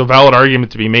there's a valid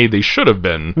argument to be made they should have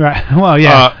been. Right. Well,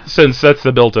 yeah. Since that's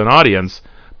the built-in audience,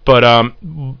 but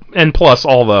and plus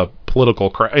all the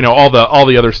political all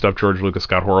the other stuff George Lucas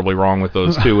got horribly wrong with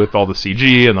those too, with all the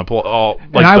CG and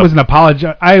I was an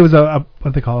apologist. I was a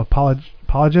what they call apologist.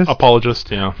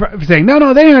 Yeah. For saying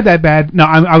no, they aren't that bad. No,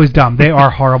 I was dumb. They are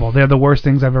horrible. They're the worst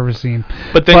things I've ever seen.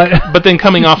 But then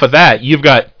coming off of that, you've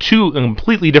got two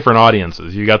completely different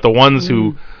audiences. You got the ones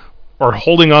who are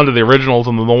holding on to the originals,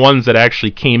 and the ones that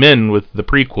actually came in with the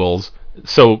prequels,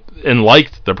 and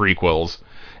liked the prequels.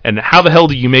 And how the hell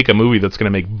do you make a movie that's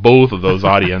going to make both of those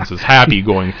audiences happy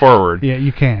going forward? Yeah,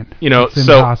 you can't.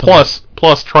 It's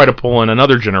plus try to pull in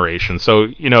another generation. So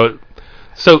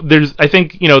there's, I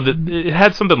think, it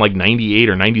had something like 98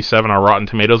 or 97 on Rotten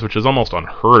Tomatoes, which is almost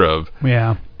unheard of.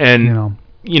 Yeah. And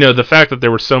the fact that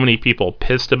there were so many people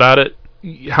pissed about it,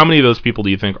 how many of those people do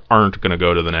you think aren't going to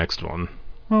go to the next one?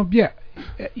 Well, yeah.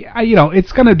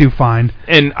 It's going to do fine.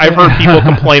 And I've heard people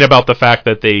complain about the fact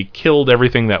that they killed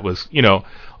everything that was,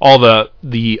 all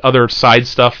the other side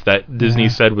stuff that Disney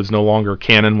said was no longer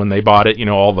canon when they bought it,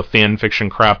 all the fan fiction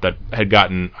crap that had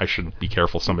gotten, I should be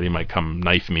careful, somebody might come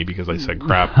knife me because I said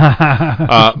crap.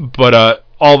 But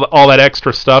all that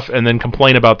extra stuff, and then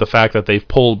complain about the fact that they've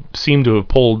seem to have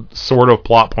pulled sort of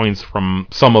plot points from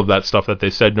some of that stuff that they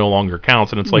said no longer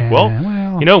counts. And it's like,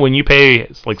 when you pay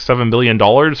like $7 billion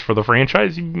for the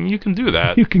franchise, you can do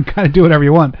that. You can kind of do whatever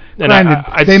you want. And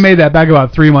Granted, they made that back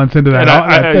about 3 months into that.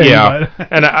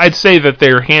 And I'd say that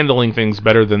they're handling things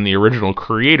better than the original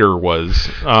creator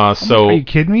was. Are you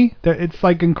kidding me? It's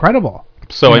like incredible.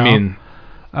 So I mean,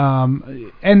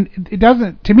 and it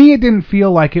doesn't. To me, it didn't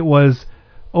feel like it was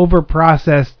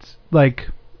over-processed, like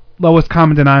lowest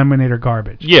common denominator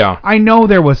garbage. Yeah. I know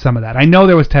there was some of that. I know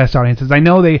there was test audiences. I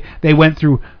know they went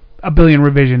through a billion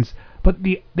revisions, but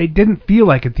they didn't feel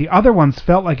like it. The other ones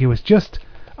felt like it was just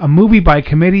a movie by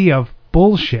committee of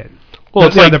bullshit. Well,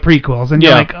 it's like the prequels, and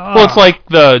you're like, oh. Well, it's like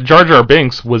the Jar Jar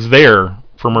Binks was there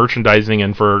for merchandising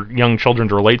and for young children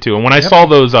to relate to. And when I saw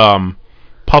those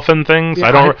puffin things,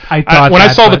 yeah, when I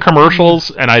saw the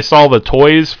commercials and I saw the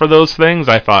toys for those things,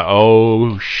 I thought,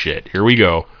 oh shit, here we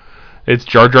go. It's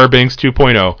Jar Jar Binks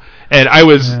 2.0. And I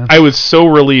was so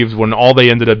relieved when all they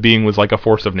ended up being was like a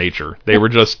force of nature. They were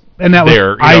just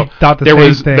there. I thought the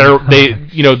same thing.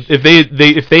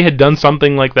 If they had done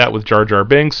something like that with Jar Jar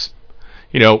Binks,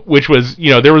 which was,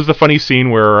 there was the funny scene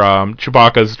where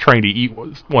Chewbacca's trying to eat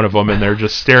one of them, and they're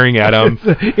just staring at him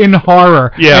in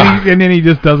horror. Yeah, and then he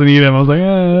just doesn't eat him. I was like,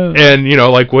 And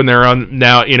like when they're on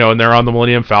now, and they're on the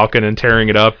Millennium Falcon and tearing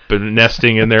it up and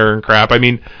nesting in there and crap. I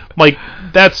mean, like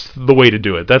that's the way to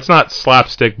do it. That's not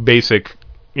slapstick, basic,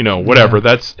 whatever. Yeah.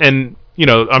 That's I'm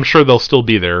sure they'll still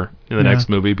be there in the next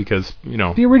movie because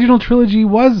the original trilogy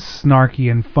was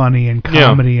snarky and funny and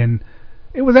comedy and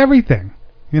it was everything.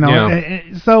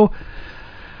 So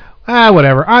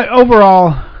whatever.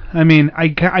 Overall, I mean, I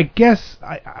guess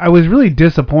I was really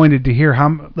disappointed to hear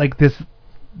how like this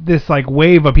like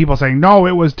wave of people saying no,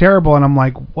 it was terrible, and I'm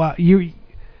like, what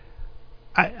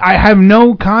I have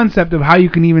no concept of how you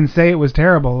can even say it was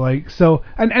terrible. Like so,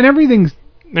 and everything's.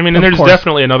 I mean, and there's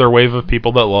definitely another wave of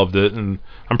people that loved it, and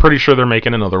I'm pretty sure they're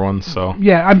making another one. So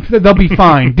yeah, they'll be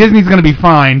fine. Disney's going to be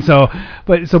fine. So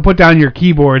put down your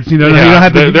keyboards. You don't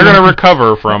have to. They're going to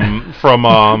recover from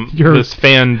this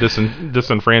fan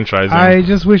disenfranchising. I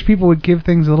just wish people would give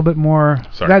things a little bit more.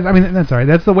 Sorry. That's all right.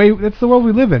 That's the way. That's the world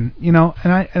we live in. And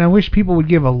I wish people would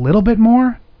give a little bit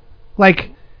more.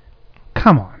 Like,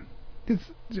 come on.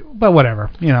 But whatever.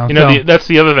 That's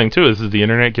the other thing too. Is the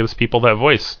internet gives people that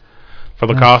voice. For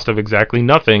the cost of exactly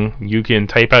nothing, you can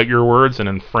type out your words and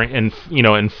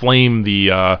inflame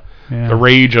the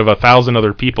rage of 1,000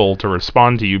 other people to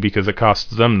respond to you because it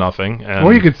costs them nothing.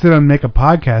 Or you could sit and make a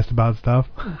podcast about stuff.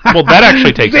 Well, that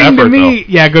actually takes effort, though.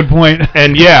 Yeah, good point.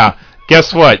 And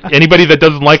guess what? Anybody that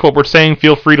doesn't like what we're saying,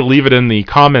 feel free to leave it in the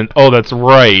comment. Oh, that's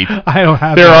right. I don't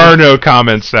have. There are no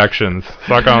comment sections.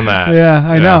 Suck on that. Yeah,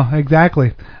 I know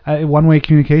exactly. One-way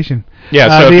communication.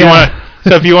 Yeah.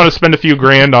 So if you want to spend a few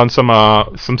grand on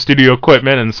some studio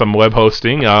equipment and some web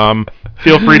hosting,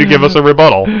 feel free to give us a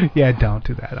rebuttal. Yeah, don't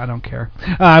do that. I don't care.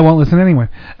 I won't listen anyway.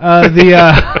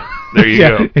 There you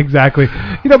go. Exactly.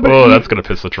 But that's gonna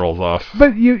piss the trolls off.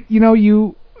 But if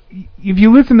you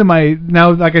listen to my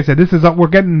now, like I said, we're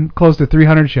getting close to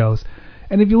 300 shows,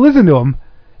 and if you listen to them,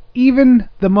 even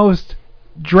the most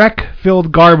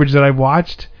Drek-filled garbage that I've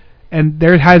watched, and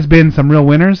there has been some real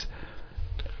winners,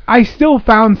 I still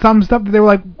found some stuff that they were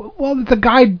like, well, it's a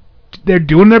guy, they're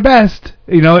doing their best.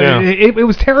 You know, Yeah. it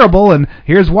was terrible, and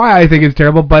here's why I think it's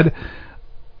terrible, but,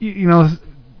 you know,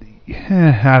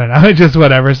 I don't know, just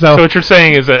whatever. So what you're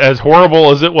saying is that as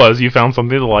horrible as it was, you found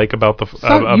something to like about the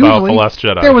about The Last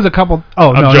Jedi. There was a couple.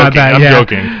 Oh, I'm no, joking, not that. I'm yeah.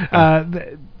 joking.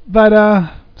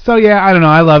 So yeah, I don't know.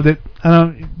 I loved it. I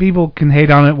don't. People can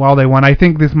hate on it while they want. I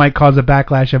think this might cause a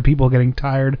backlash of people getting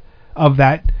tired of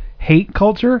that hate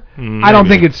culture. I don't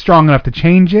think it's strong enough to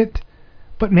change it,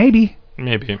 but maybe.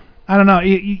 I don't know.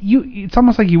 It's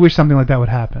almost like you wish something like that would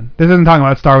happen. This isn't talking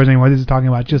about Star Wars anymore. This is talking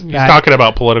about just He's talking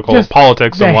about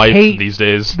politics and life these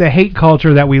days. The hate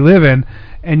culture that we live in,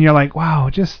 and you're like, wow,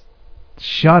 just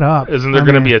shut up. Isn't there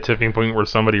going to be a tipping point where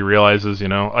somebody realizes, you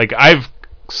know, like I've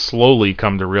slowly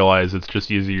come to realize it's just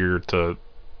easier to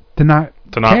not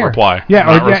care. reply.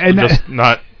 Yeah,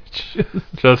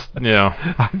 just you know.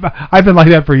 I've been like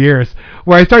that for years.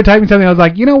 Where I started typing something, I was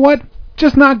like, you know what?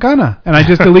 Just not gonna, and I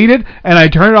just delete it, and I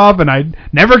turn it off, and I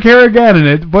never care again.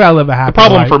 And I live a happy life. The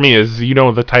problem for me is, you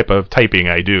know, the type of typing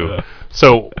I do.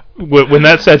 So when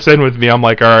that sets in with me, I'm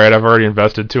like, all right, I've already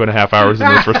invested 2.5 hours in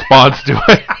this response. Do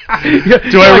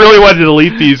I really want to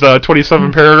delete these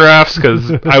 27 paragraphs?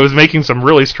 Because I was making some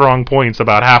really strong points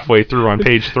about halfway through on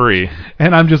page 3.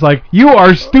 And I'm just like, you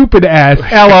are stupid ass.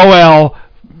 LOL.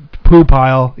 Poo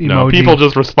pile emoji. No, people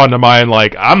just respond to mine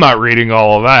like, I'm not reading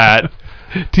all of that.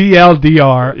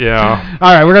 TLDR. Yeah.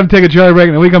 All right, we're going to take a trailer break,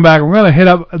 and when we come back, we're going to hit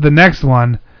up the next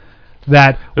one.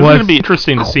 That was going to be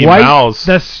interesting to see quite Mal's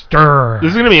the stir. This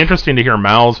is going to be interesting to hear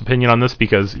Mal's opinion on this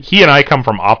because he and I come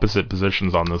from opposite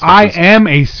positions on this. I am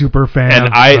a super fan.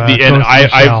 And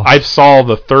I saw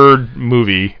the third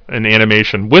movie in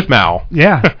animation with Mal.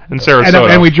 Yeah. In Sarasota.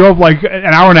 And we drove like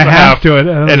an hour and a half to it.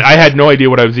 And I had no idea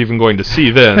what I was even going to see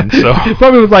then. So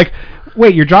somebody was like,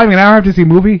 "Wait, you're driving an hour after to see a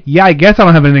movie?" Yeah, I guess I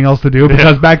don't have anything else to do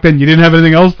because back then you didn't have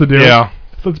anything else to do. Yeah.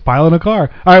 So let's pile in a car.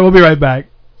 All right, we'll be right back.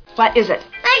 What is it?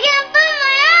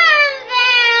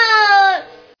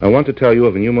 I want to tell you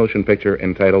of a new motion picture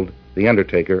entitled The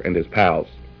Undertaker and His Pals.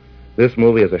 This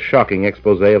movie is a shocking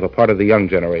expose of a part of the young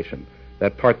generation,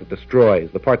 that part that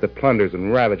destroys, the part that plunders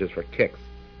and ravages for kicks.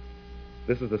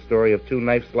 This is the story of two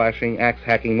knife-slashing,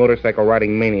 axe-hacking,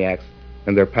 motorcycle-riding maniacs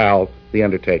and their pal, The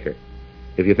Undertaker.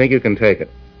 If you think you can take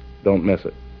it, don't miss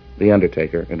it. The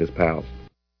Undertaker and His Pals.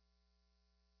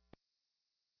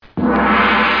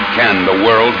 Can the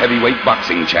world heavyweight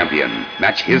boxing champion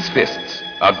match his fists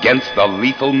against the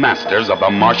lethal masters of the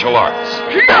martial arts?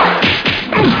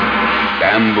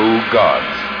 Bamboo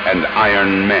Gods and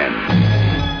Iron Men.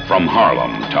 From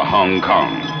Harlem to Hong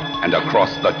Kong and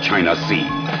across the China Sea,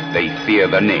 they fear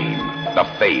the name, the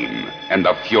fame, and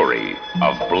the fury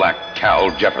of Black Cal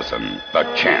Jefferson, the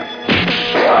champ.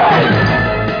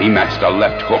 He matched a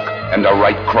left hook and a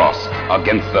right cross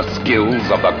against the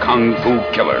skills of the Kung Fu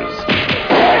Killers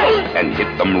and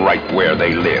hit them right where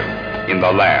they live, in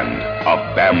the land of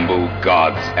Bamboo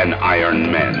Gods and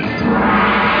Iron Men,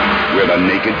 where the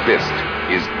naked fist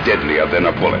is deadlier than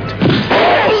a bullet.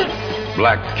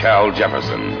 Black Cal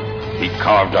Jefferson, he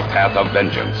carved a path of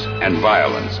vengeance and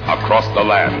violence across the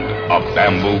land of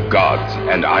Bamboo Gods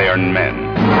and Iron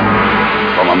Men.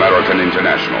 From American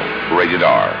International, rated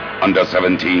R, under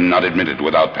 17, not admitted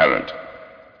without parent.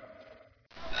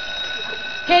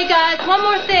 Hey guys, one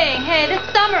more thing. Hey, this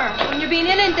summer, when you're being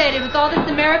inundated with all this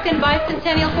American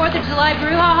bicentennial 4th of July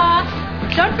brouhaha,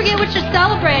 don't forget what you're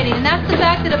celebrating, and that's the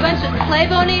fact that a bunch of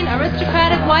slave-owning,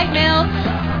 aristocratic white males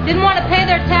didn't want to pay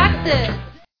their taxes.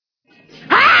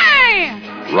 Hey!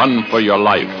 Run for your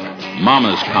life.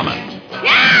 Mama's coming.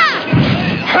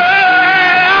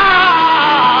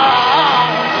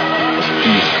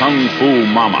 She's Kung Fu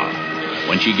Mama.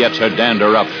 When she gets her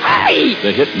dander up,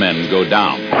 the hitmen go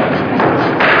down.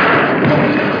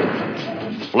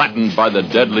 Flattened by the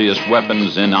deadliest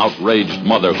weapons in outraged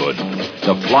motherhood,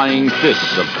 the flying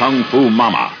fists of Kung Fu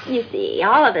Mama. You see,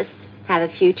 all of us have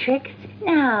a few tricks.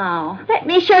 Now, let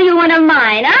me show you one of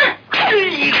mine, huh?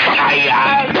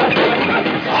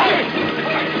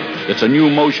 It's a new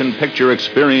motion picture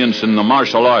experience in the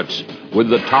martial arts with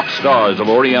the top stars of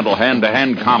Oriental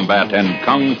hand-to-hand combat and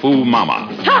Kung Fu Mama.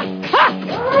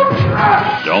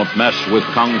 Don't mess with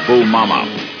Kung Fu Mama,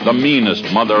 the meanest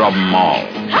mother of them all.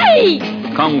 Hey!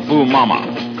 Kung Fu Mama,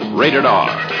 rated R,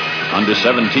 under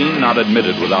 17, not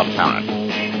admitted without parent.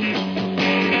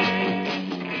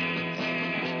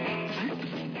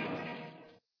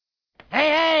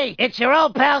 Hey, it's your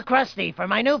old pal Krusty for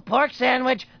my new pork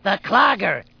sandwich, the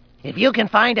Clogger. If you can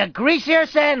find a greasier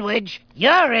sandwich,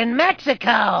 you're in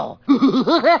Mexico.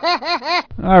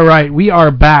 All right, we are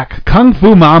back. Kung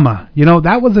Fu Mama. You know,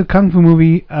 that was a Kung Fu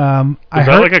movie. Is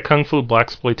that like a Kung Fu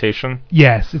blaxploitation?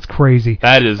 Yes, it's crazy.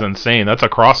 That is insane. That's a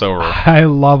crossover. I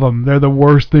love them. They're the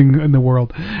worst thing in the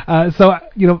world. So,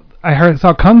 you know, I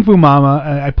saw Kung Fu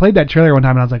Mama. I played that trailer one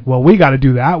time, and I was like, well, we got to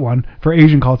do that one for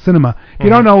Asian Cult Cinema. If you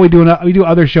don't know, we do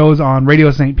other shows on Radio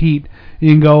St. Pete.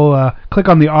 You can go click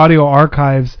on the audio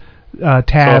archives tab.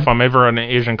 So if I'm ever in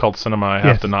Asian Cult Cinema, I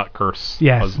have to not curse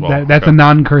as well. That's a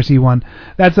non-cursy one.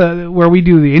 That's where we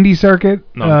do the indie circuit.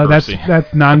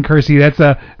 That's non-cursy. That's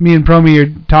me and Promi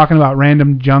are talking about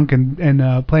random junk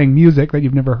and playing music that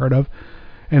you've never heard of.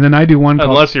 And then I do one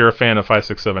unless you're a fan of 5,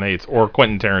 6, 7, 8 or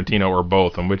Quentin Tarantino or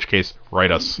both, in which case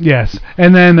write us. Yes.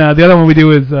 And then the other one we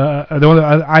do is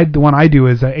the one I do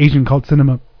is Asian Cult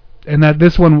Cinema, and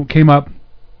this one came up.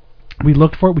 We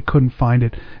looked for it, we couldn't find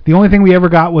it. The only thing we ever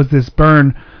got was this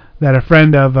burn that a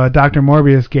friend of Dr.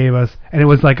 Morbius gave us, and it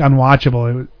was like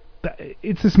unwatchable.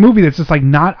 It's this movie that's just like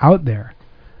not out there.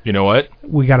 You know what?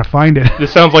 We got to find it.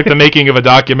 This sounds like the making of a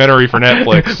documentary for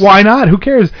Netflix. Why not? Who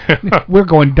cares? We're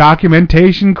going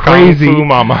documentation crazy. Kung Fu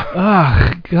Mama.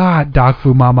 Oh, God, Doc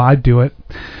Fu Mama, I'd do it.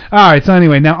 All right, so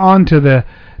anyway, now on to the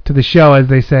show, as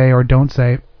they say or don't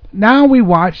say. Now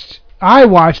I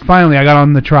watched, finally, I got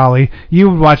on the trolley.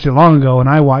 You watched it long ago, and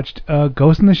I watched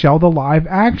Ghost in the Shell, the live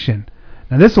action.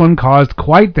 Now, this one caused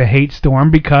quite the hate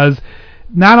storm because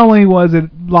not only was it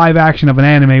live action of an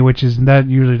anime, that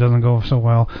usually doesn't go so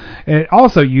well, it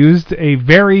also used a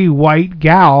very white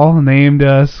gal named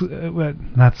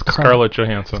Scarlett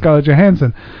Johansson. Scarlett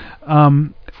Johansson.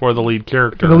 For the lead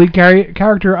character. For the lead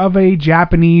character of a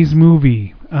Japanese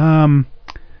movie. Wow.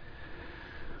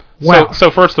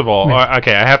 So first of all,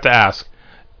 okay, I have to ask,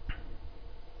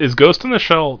 is Ghost in the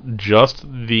Shell just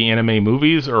the anime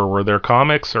movies, or were there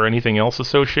comics or anything else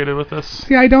associated with this?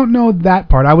 See, I don't know that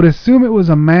part. I would assume it was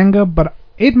a manga, but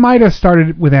it might have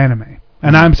started with anime.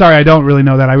 And I'm sorry, I don't really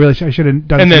know that. I should have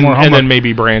done some more homework. And then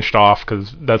maybe branched off,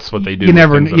 because that's what they do. You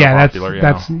never,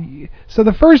 that's. So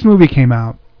the first movie came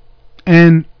out,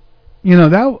 and you know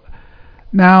that.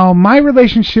 Now, my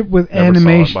relationship with anime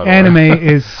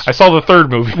is... I saw the third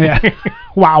movie. Yeah.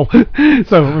 Wow.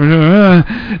 So,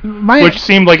 which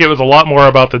seemed like it was a lot more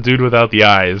about the dude without the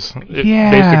eyes. It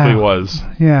basically was.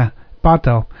 Yeah.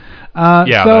 Bato. That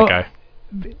guy.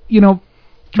 You know...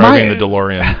 Driving the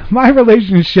DeLorean. My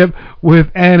relationship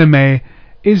with anime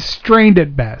is strained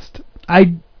at best.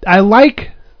 I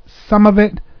like some of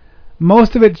it.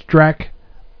 Most of it's Drek.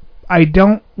 I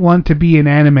don't want to be an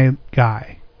anime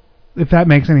guy, if that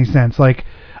makes any sense. Like,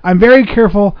 I'm very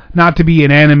careful not to be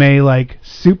an anime, like,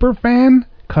 super fan,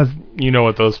 because... You know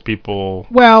what those people...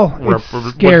 Well, it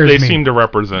scares what they me. seem to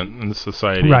represent in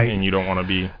society, right. And you don't want to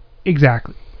be...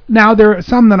 Exactly. Now, there are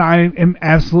some that I am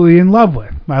absolutely in love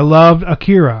with. I loved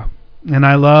Akira, and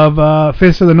I love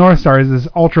Fist of the North Star, is this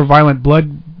ultra-violent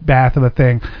bloodbath of a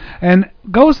thing. And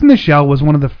Ghost in the Shell was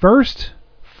one of the first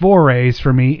forays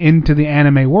for me into the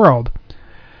anime world.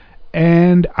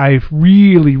 And I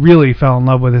really, really fell in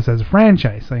love with this as a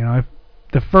franchise. So, you know,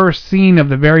 the first scene of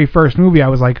the very first movie, I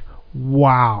was like,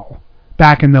 wow,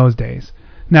 back in those days.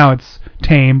 Now it's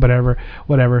tame,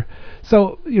 whatever.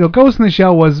 So, you know, Ghost in the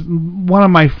Shell was one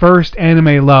of my first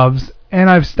anime loves, and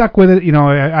I've stuck with it. You know,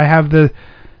 I have the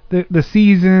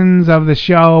seasons of the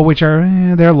show, which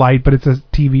are, they're light, but it's a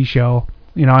TV show.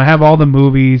 You know, I have all the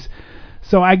movies.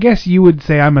 So I guess you would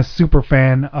say I'm a super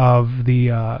fan of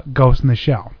the Ghost in the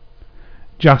Shell.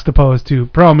 Juxtaposed to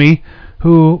Promi,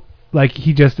 who, like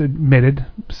he just admitted,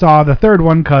 saw the third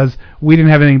one because we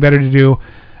didn't have anything better to do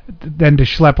than to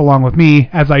schlep along with me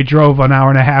as I drove an hour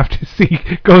and a half to see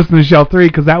Ghost in the Shell 3,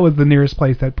 because that was the nearest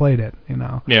place that played it, you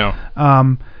know. Yeah.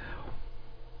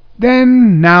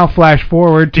 Then, now flash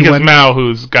forward to because Mao,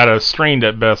 who's got a strained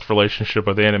at best relationship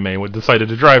with anime, decided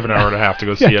to drive an hour and a half to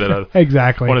go see it at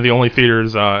exactly. one of the only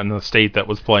theaters in the state that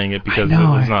was playing it, because it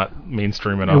was not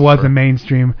mainstream enough. It wasn't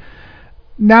mainstream.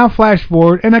 Now flash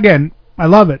forward, and again, I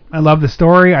love it. I love the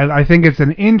story. I think it's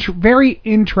an very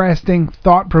interesting,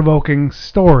 thought-provoking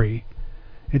story.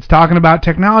 It's talking about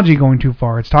technology going too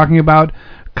far. It's talking about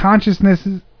consciousness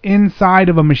inside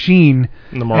of a machine.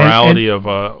 And the morality of,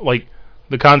 like,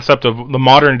 the concept of, the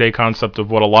modern-day concept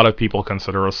of what a lot of people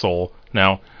consider a soul.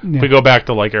 Now, if we go back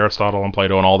to, like, Aristotle and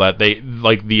Plato and all that, they,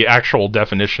 like, the actual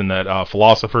definition that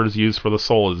philosophers use for the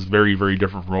soul is very, very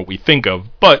different from what we think of.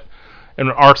 But, in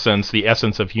our sense, the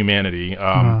essence of humanity...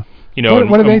 You know,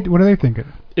 what do they think?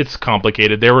 It's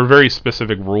complicated. There were very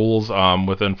specific rules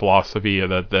within philosophy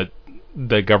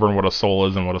that govern what a soul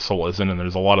is and what a soul isn't, and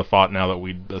there's a lot of thought now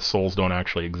that the souls don't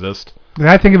actually exist.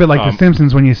 I think of it like The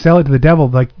Simpsons. When you sell it to the devil,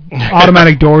 like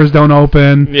automatic doors don't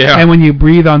open, and when you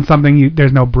breathe on something,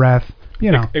 there's no breath. You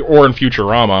know, or in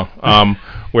Futurama,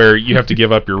 where you have to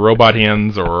give up your robot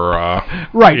hands, or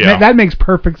right. That makes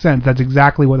perfect sense. That's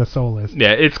exactly what a soul is.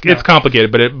 Yeah, it's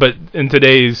complicated, but in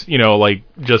today's, like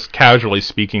just casually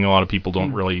speaking, a lot of people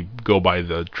don't really go by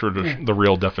the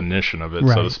real definition of it,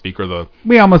 so to speak, or the.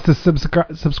 We almost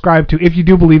subscribe to, if you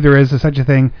do believe there is such a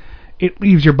thing, it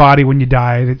leaves your body when you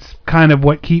die. It's kind of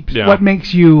what what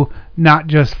makes you not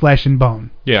just flesh and bone.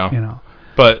 Yeah.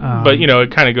 But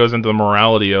it kind of goes into the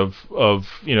morality of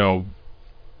everything.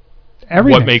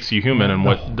 What makes you human and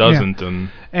what doesn't, and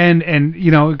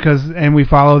because we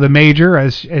follow the Major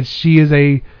as she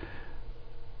is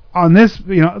on this,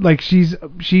 like she's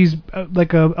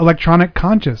like a electronic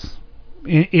conscious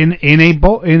in a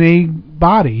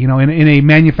body, in a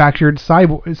manufactured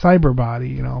cyber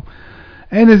body,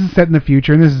 and this is set in the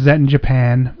future, and this is set in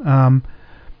Japan.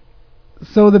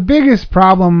 So the biggest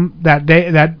problem that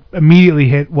immediately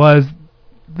hit was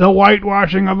the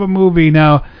whitewashing of a movie.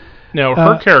 Now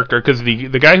her character, because the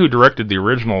guy who directed the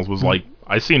originals was like,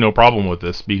 I see no problem with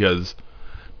this because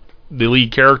the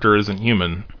lead character isn't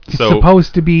human. It's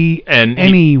supposed to be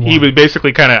anyone. He was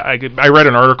basically kind of. I read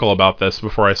an article about this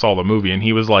before I saw the movie, and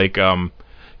he was like,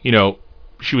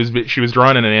 she was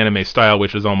drawn in an anime style,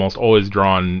 which is almost always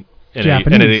drawn in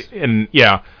Japanese.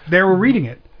 They were reading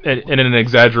it. And in an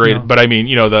exaggerated, but I mean,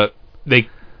 they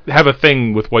have a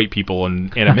thing with white people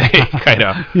in anime, kind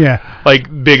of. Yeah.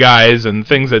 Like big eyes and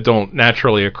things that don't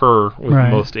naturally occur with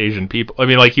most Asian people. I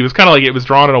mean, like he was kind of like, it was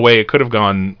drawn in a way it could have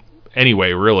gone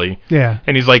anyway, really. Yeah.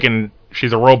 And he's like,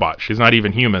 she's a robot. She's not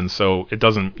even human, so it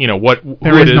doesn't,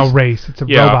 there is no race. It's a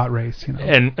robot race,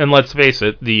 And let's face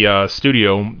it, the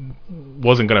studio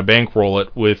wasn't going to bankroll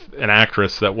it with an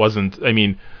actress that wasn't, I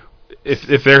mean,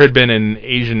 if there had been an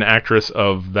Asian actress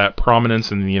of that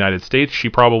prominence in the United States, she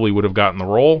probably would have gotten the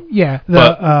role. Yeah,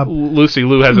 but Lucy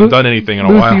Liu hasn't done anything in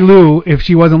a while. Lucy Liu, if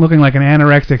she wasn't looking like an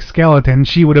anorexic skeleton,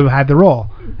 she would have had the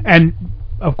role. And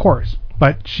of course,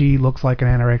 but she looks like an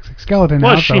anorexic skeleton.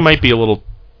 Well, now, she might be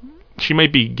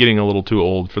getting a little too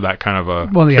old for that kind of a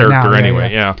character now,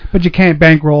 anyway. Yeah. But you can't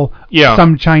bankroll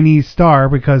some Chinese star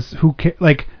because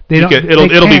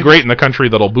it'll be great in the country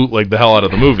that'll bootleg the hell out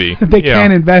of the movie. They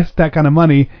can't invest that kind of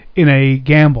money in a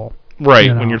gamble.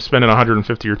 Right. When you're spending $150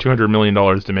 or $200 million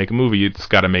to make a movie, it's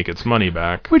got to make its money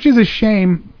back. Which is a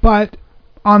shame, but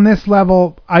on this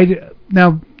level,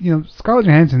 Scarlett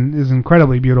Johansson is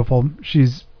incredibly beautiful.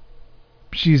 She's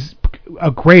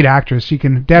a great actress. She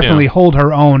can definitely hold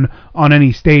her own on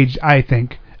any stage, I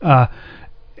think.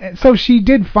 So she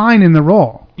did fine in the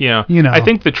role. Yeah. I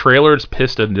think the trailers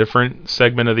pissed a different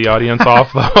segment of the audience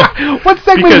off, though. What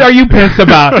segment are you pissed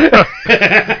about?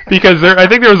 Because I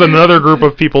think there was another group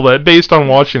of people that, based on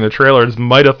watching the trailers,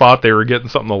 might have thought they were getting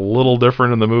something a little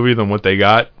different in the movie than what they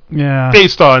got. Yeah.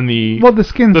 Based on the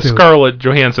skin suit. Scarlett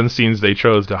Johansson scenes they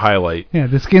chose to highlight. Yeah,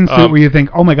 the skin suit where you think,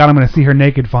 oh my god, I'm going to see her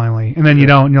naked finally. And then you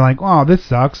don't, and you're like, oh, this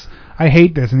sucks. I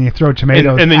hate this, and you throw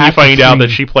tomatoes. And then you find out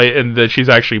that that she's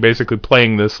actually basically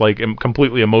playing this like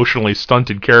completely emotionally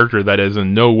stunted character that is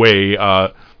in no way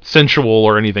sensual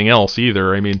or anything else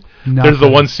either. I mean, there's the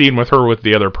one scene with her with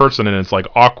the other person, and it's like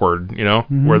awkward,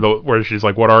 where she's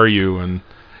like, "What are you?" and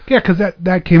yeah, because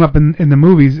that came up in the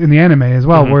movies, in the anime as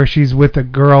well, where she's with a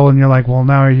girl, and you're like, "Well,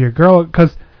 now you're a girl,"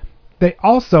 because they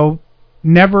also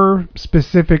never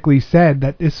specifically said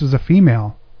that this was a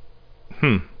female.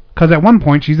 Because at one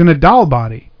point she's in a doll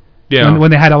body. Yeah. When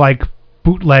they had to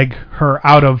bootleg her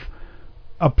out of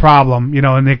a problem,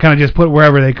 and they kind of just put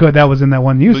wherever they could. That was in that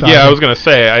one you saw. Yeah, I was gonna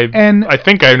say. I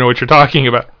think I know what you're talking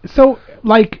about. So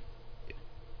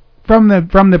from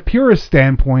the purist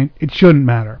standpoint, it shouldn't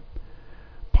matter.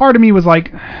 Part of me was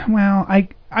like, well, I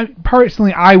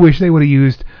personally I wish they would have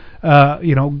used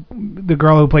the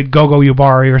girl who played Gogo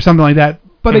Yubari or something like that.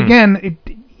 But again,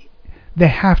 they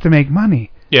have to make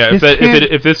money. Yeah,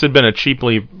 if this had been an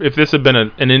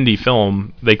indie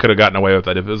film, they could have gotten away with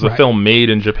that. If it was a film made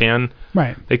in Japan,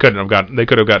 they could have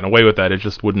gotten away with that. It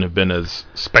just wouldn't have been as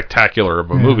spectacular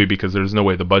of a movie because there's no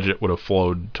way the budget would have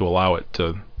flowed to allow it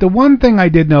to. The one thing I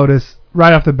did notice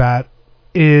right off the bat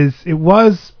is it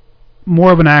was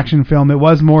more of an action film. It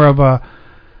was more of a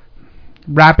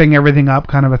wrapping everything up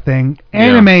kind of a thing.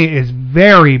 Anime is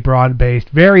very broad-based,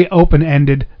 very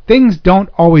open-ended. Things don't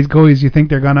always go as you think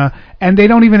they're gonna, and they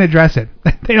don't even address it.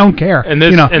 They don't care. And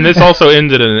this also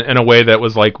ended in a way that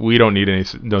was like, we don't need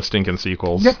no stinking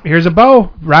sequels. Yep, here's a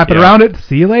bow. Wrap it around it.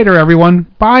 See you later, everyone.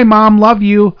 Bye, Mom. Love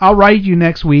you. I'll write you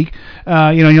next week.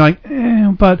 And you're like,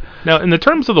 but... Now, in the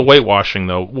terms of the whitewashing,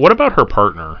 though, what about her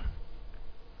partner?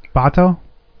 Bato?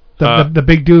 The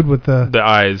big dude with the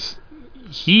eyes.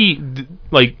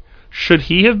 Should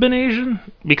he have been Asian?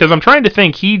 Because I'm trying to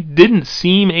think. He didn't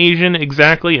seem Asian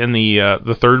exactly in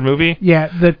the third movie.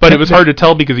 Yeah, but it was hard to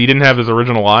tell because he didn't have his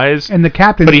original eyes. And the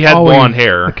captain, but he had blonde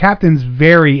hair. The captain's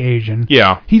very Asian.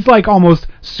 Yeah, he's like almost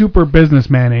super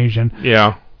businessman Asian.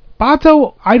 Yeah,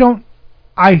 Bato,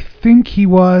 I think he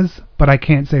was, but I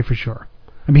can't say for sure.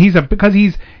 I mean, because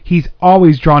he's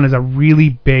always drawn as a really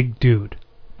big dude.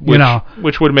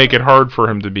 Which would make it hard for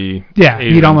him to be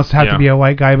Asian. He'd almost have to be a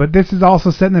white guy, but this is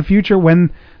also set in the future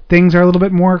when things are a little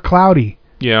bit more cloudy.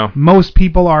 Yeah. Most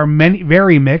people are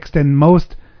very mixed, and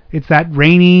it's that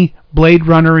rainy, Blade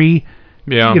Runner-y,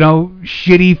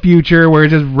 shitty future where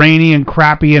it's just rainy and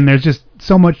crappy, and there's just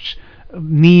so much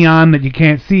neon that you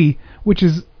can't see, which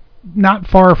is not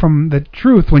far from the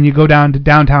truth when you go down to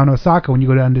downtown Osaka, when you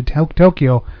go down to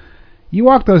Tokyo. You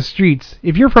walk those streets.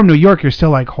 If you're from New York, you're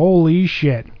still like, holy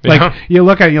shit! Like you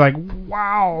look at it, you're like,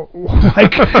 wow!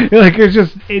 like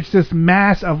it's just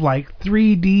mass of like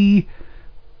 3D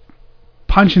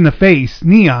punch in the face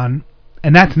neon,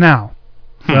 and that's now.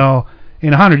 So in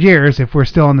 100 years, if we're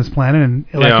still on this planet and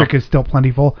electric is still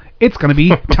plentiful, it's going to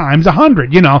be times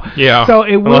 100. Yeah. So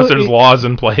unless there's laws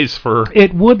in place for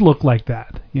it would look like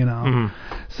that.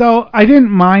 So I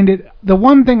didn't mind it. The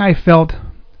one thing I felt.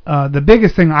 The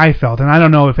biggest thing I felt, and I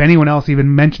don't know if anyone else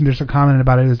even mentioned this or commented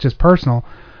about it, it's just personal.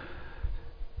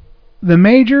 The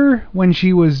Major, when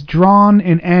she was drawn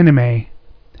in anime,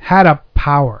 had a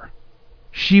power.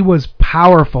 She was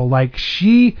powerful.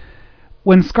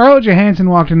 When Scarlett Johansson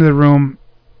walked into the room,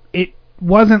 it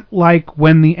wasn't like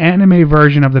when the anime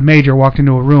version of the Major walked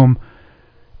into a room.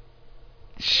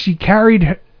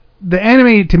 The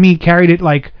anime to me carried it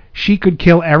like she could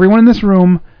kill everyone in this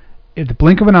room at the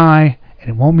blink of an eye, and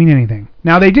it won't mean anything.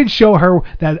 Now, they did show her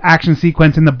that action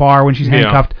sequence in the bar when she's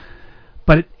handcuffed,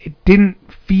 but it didn't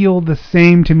feel the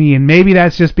same to me, and maybe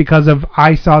that's just because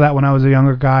I saw that when I was a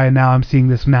younger guy, and now I'm seeing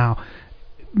this now.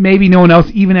 Maybe no one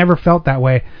else even ever felt that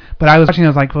way, but I was watching, I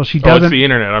was like, well, she doesn't... Oh, it's the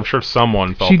internet. I'm sure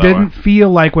someone felt that way. She didn't feel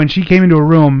like when she came into a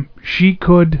room, she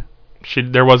could...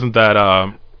 There wasn't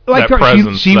that... Like that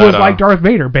presence. She was like Darth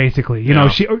Vader, basically.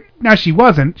 She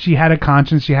wasn't. She had a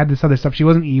conscience. She had this other stuff. She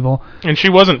wasn't evil. And she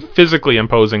wasn't physically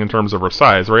imposing in terms of her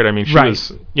size, right? I mean, she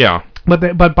was. Yeah. But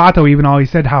Bato even always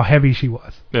said how heavy she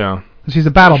was. Yeah. She's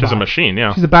a battle bot. She's a machine.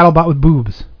 Yeah. She's a battle bot with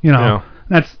boobs. Yeah.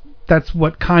 That's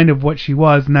what she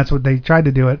was, and that's what they tried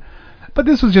to do it. But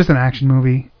this was just an action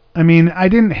movie. I mean, I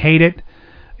didn't hate it.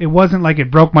 It wasn't like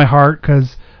it broke my heart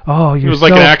because it was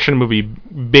like an action movie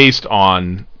based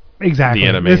on. Exactly. The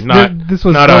anime. This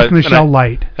was Ghost in the Shell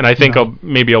light. And I think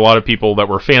maybe a lot of people that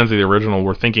were fans of the original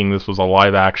were thinking this was a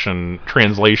live action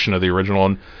translation of the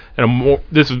original.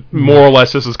 This is more or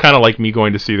less, this is kind of like me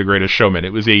going to see The Greatest Showman. It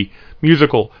was a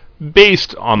musical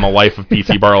based on the life of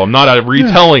P.T. Barnum, not a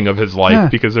retelling of his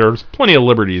life, because there's plenty of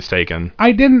liberties taken.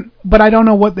 But I don't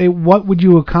know what would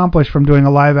you accomplish from doing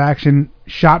a live action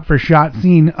shot for shot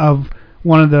scene of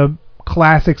one of the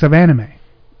classics of anime?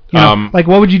 What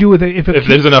would you do with it if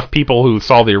there's enough people who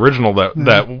saw the original that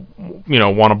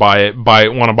want to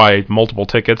buy multiple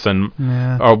tickets and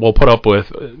will put up with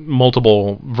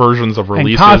multiple versions of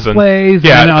releases and cosplays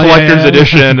collector's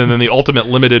edition and then the ultimate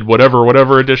limited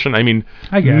whatever edition. I mean,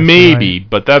 I guess, maybe,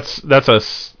 but that's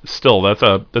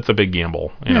a big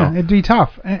gamble. It'd be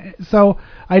tough. So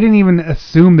I didn't even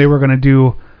assume they were going to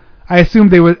do. I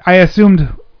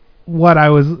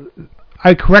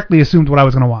correctly assumed what I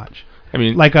was going to watch. I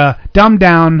mean, like a dumbed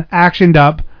down, actioned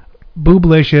up,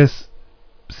 booblicious,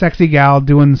 sexy gal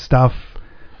doing stuff,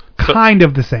 kind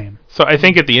of the same. So I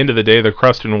think at the end of the day, the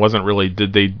question wasn't really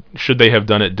should they have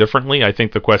done it differently. I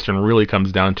think the question really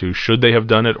comes down to should they have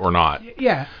done it or not.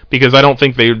 Yeah. Because I don't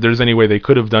think there's any way they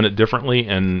could have done it differently,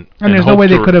 and there's no way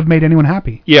they could have made anyone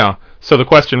happy. Yeah. So the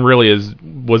question really is,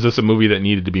 was this a movie that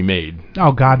needed to be made?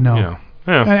 Oh God, no. Yeah.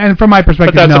 And from my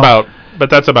perspective, no. But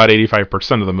that's about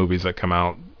 85% of the movies that come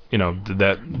out.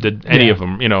 Did any of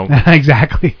them,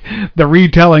 Exactly. The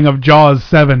retelling of Jaws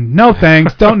 7. No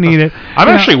thanks, don't need it. I'm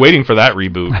actually waiting for that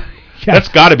reboot. Yes. That's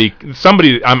got to be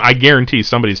somebody. I guarantee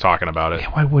somebody's talking about it. Yeah,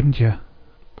 why wouldn't you?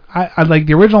 I like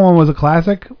the original one was a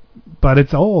classic, but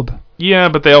it's old. Yeah,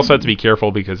 but they also have to be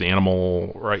careful because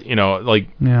animal, right?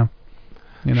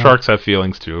 Sharks have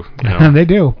feelings too. They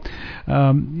do.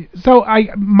 So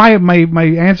my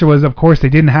answer was, of course, they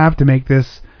didn't have to make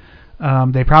this.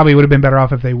 They probably would have been better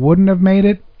off if they wouldn't have made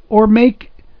it, or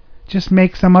just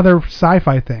make some other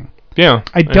sci-fi thing. Yeah,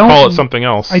 call it something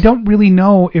else. I don't really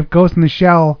know if Ghost in the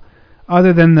Shell,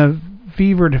 other than the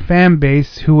fevered fan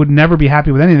base who would never be happy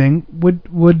with anything, would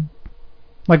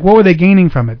what were they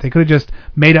gaining from it? They could have just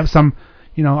made up some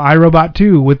iRobot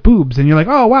 2 with boobs, and you're like,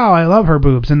 oh wow, I love her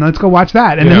boobs, and let's go watch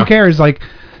that. And who cares? Like,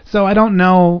 so I don't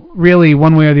know really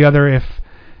one way or the other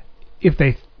if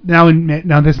they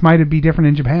now this might be different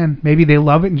in Japan. Maybe they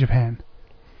love it in Japan.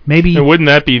 Maybe. And wouldn't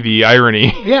that be the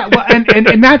irony? Yeah, well,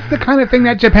 and that's the kind of thing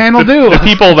that Japan will do. The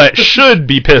people that should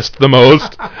be pissed the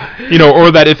most, or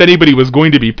that if anybody was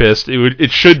going to be pissed, it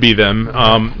should be them.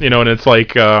 And it's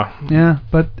like. Yeah,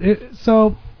 but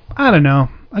so I don't know.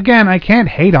 Again, I can't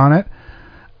hate on it.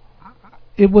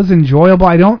 It was enjoyable.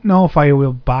 I don't know if I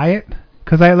will buy it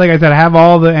because like I said, I have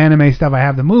all the anime stuff. I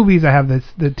have the movies. I have the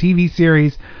TV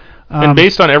series. And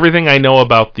based on everything I know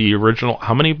about the original,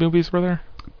 how many movies were there?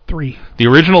 3. The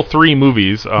original 3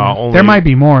 movies. Only, there might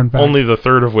be more, in fact. Only the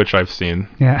third of which I've seen.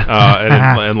 Yeah.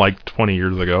 And like 20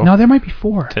 years ago. No, there might be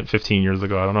 4. 15 years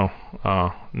ago. I don't know.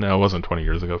 No, it wasn't 20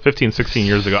 years ago. 15, 16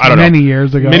 years ago. I don't know. Many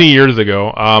years ago.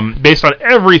 Based on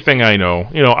everything I know,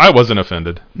 I wasn't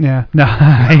offended. Yeah. No.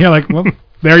 You're like, well,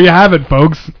 there you have it,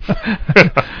 folks.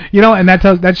 And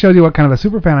that shows you what kind of a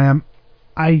super fan I am.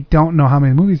 I don't know how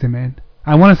many movies they made.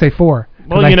 I want to say 4.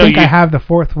 Well, I think I have the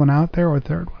 4th one out there or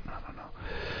 3rd one.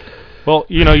 Well,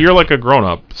 you're like a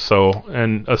grown-up, so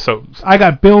I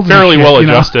got bills. Fairly well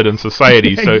adjusted in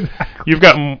society, so you've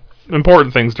got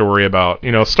important things to worry about.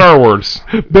 Star Wars,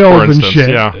 bills for instance, and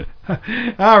shit. Yeah.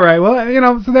 All right.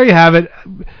 Well, so there you have it.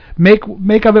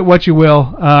 Make of it what you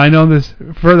will. I know this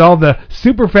for all the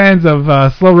super fans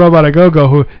of Slow Robot A Go-Go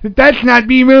who that's not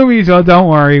B movies. Well, don't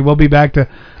worry. We'll be back to.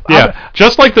 Yeah,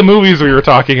 just like the movies we were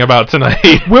talking about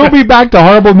tonight. We'll be back to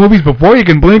horrible movies before you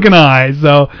can blink an eye.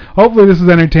 So hopefully this is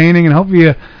entertaining, and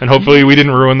hopefully we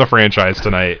didn't ruin the franchise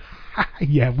tonight.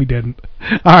 Yeah, we didn't.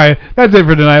 All right, that's it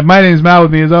for tonight. My name's Matt.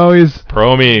 With me as always,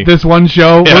 Pro Me. This one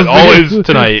show. Yeah, always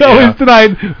tonight. Always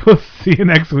tonight. We'll see you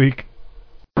next week.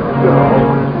 No,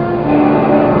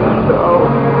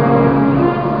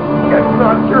 it's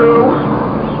not true.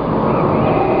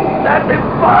 That's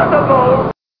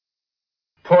impossible.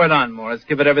 Pour it on, Morris.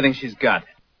 Give it everything she's got.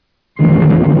 Open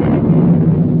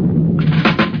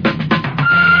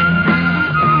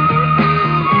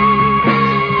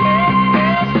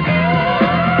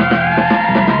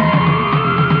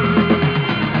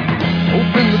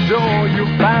the door,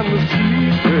 you'll find the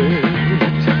secret.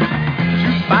 To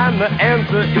find the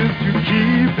answer is to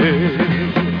keep it.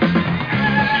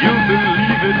 You'll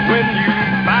believe it when you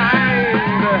find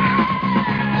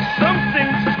something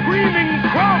screaming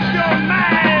across your mind.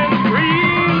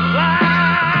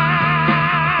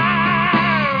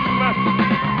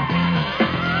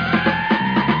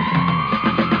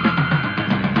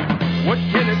 What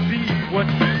can it be? What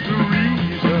is the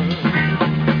reason?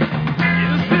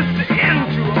 Is this the end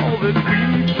to all that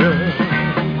we've done?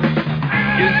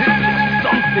 Is it just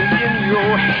something in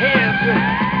your head?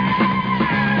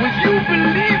 Will you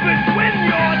believe it when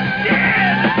you're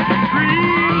dead?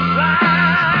 Dream time.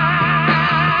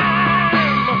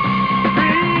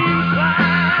 Dream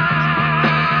time.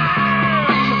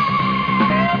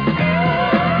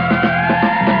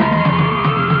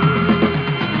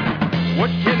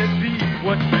 What can it be?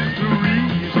 What is the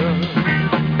reason?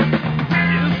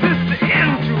 Is this the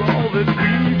end to all that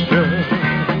we've done?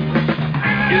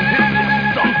 Is it just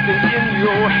something in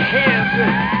your head?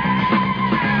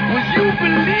 Will you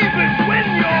believe it when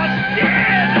you're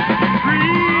dead?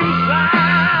 Dream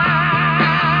time.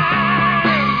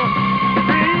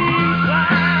 Dream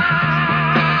time.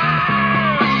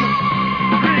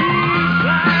 Dream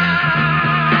time.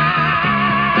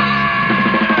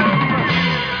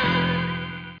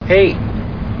 Hey,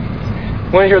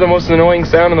 want to hear the most annoying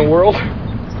sound in the world?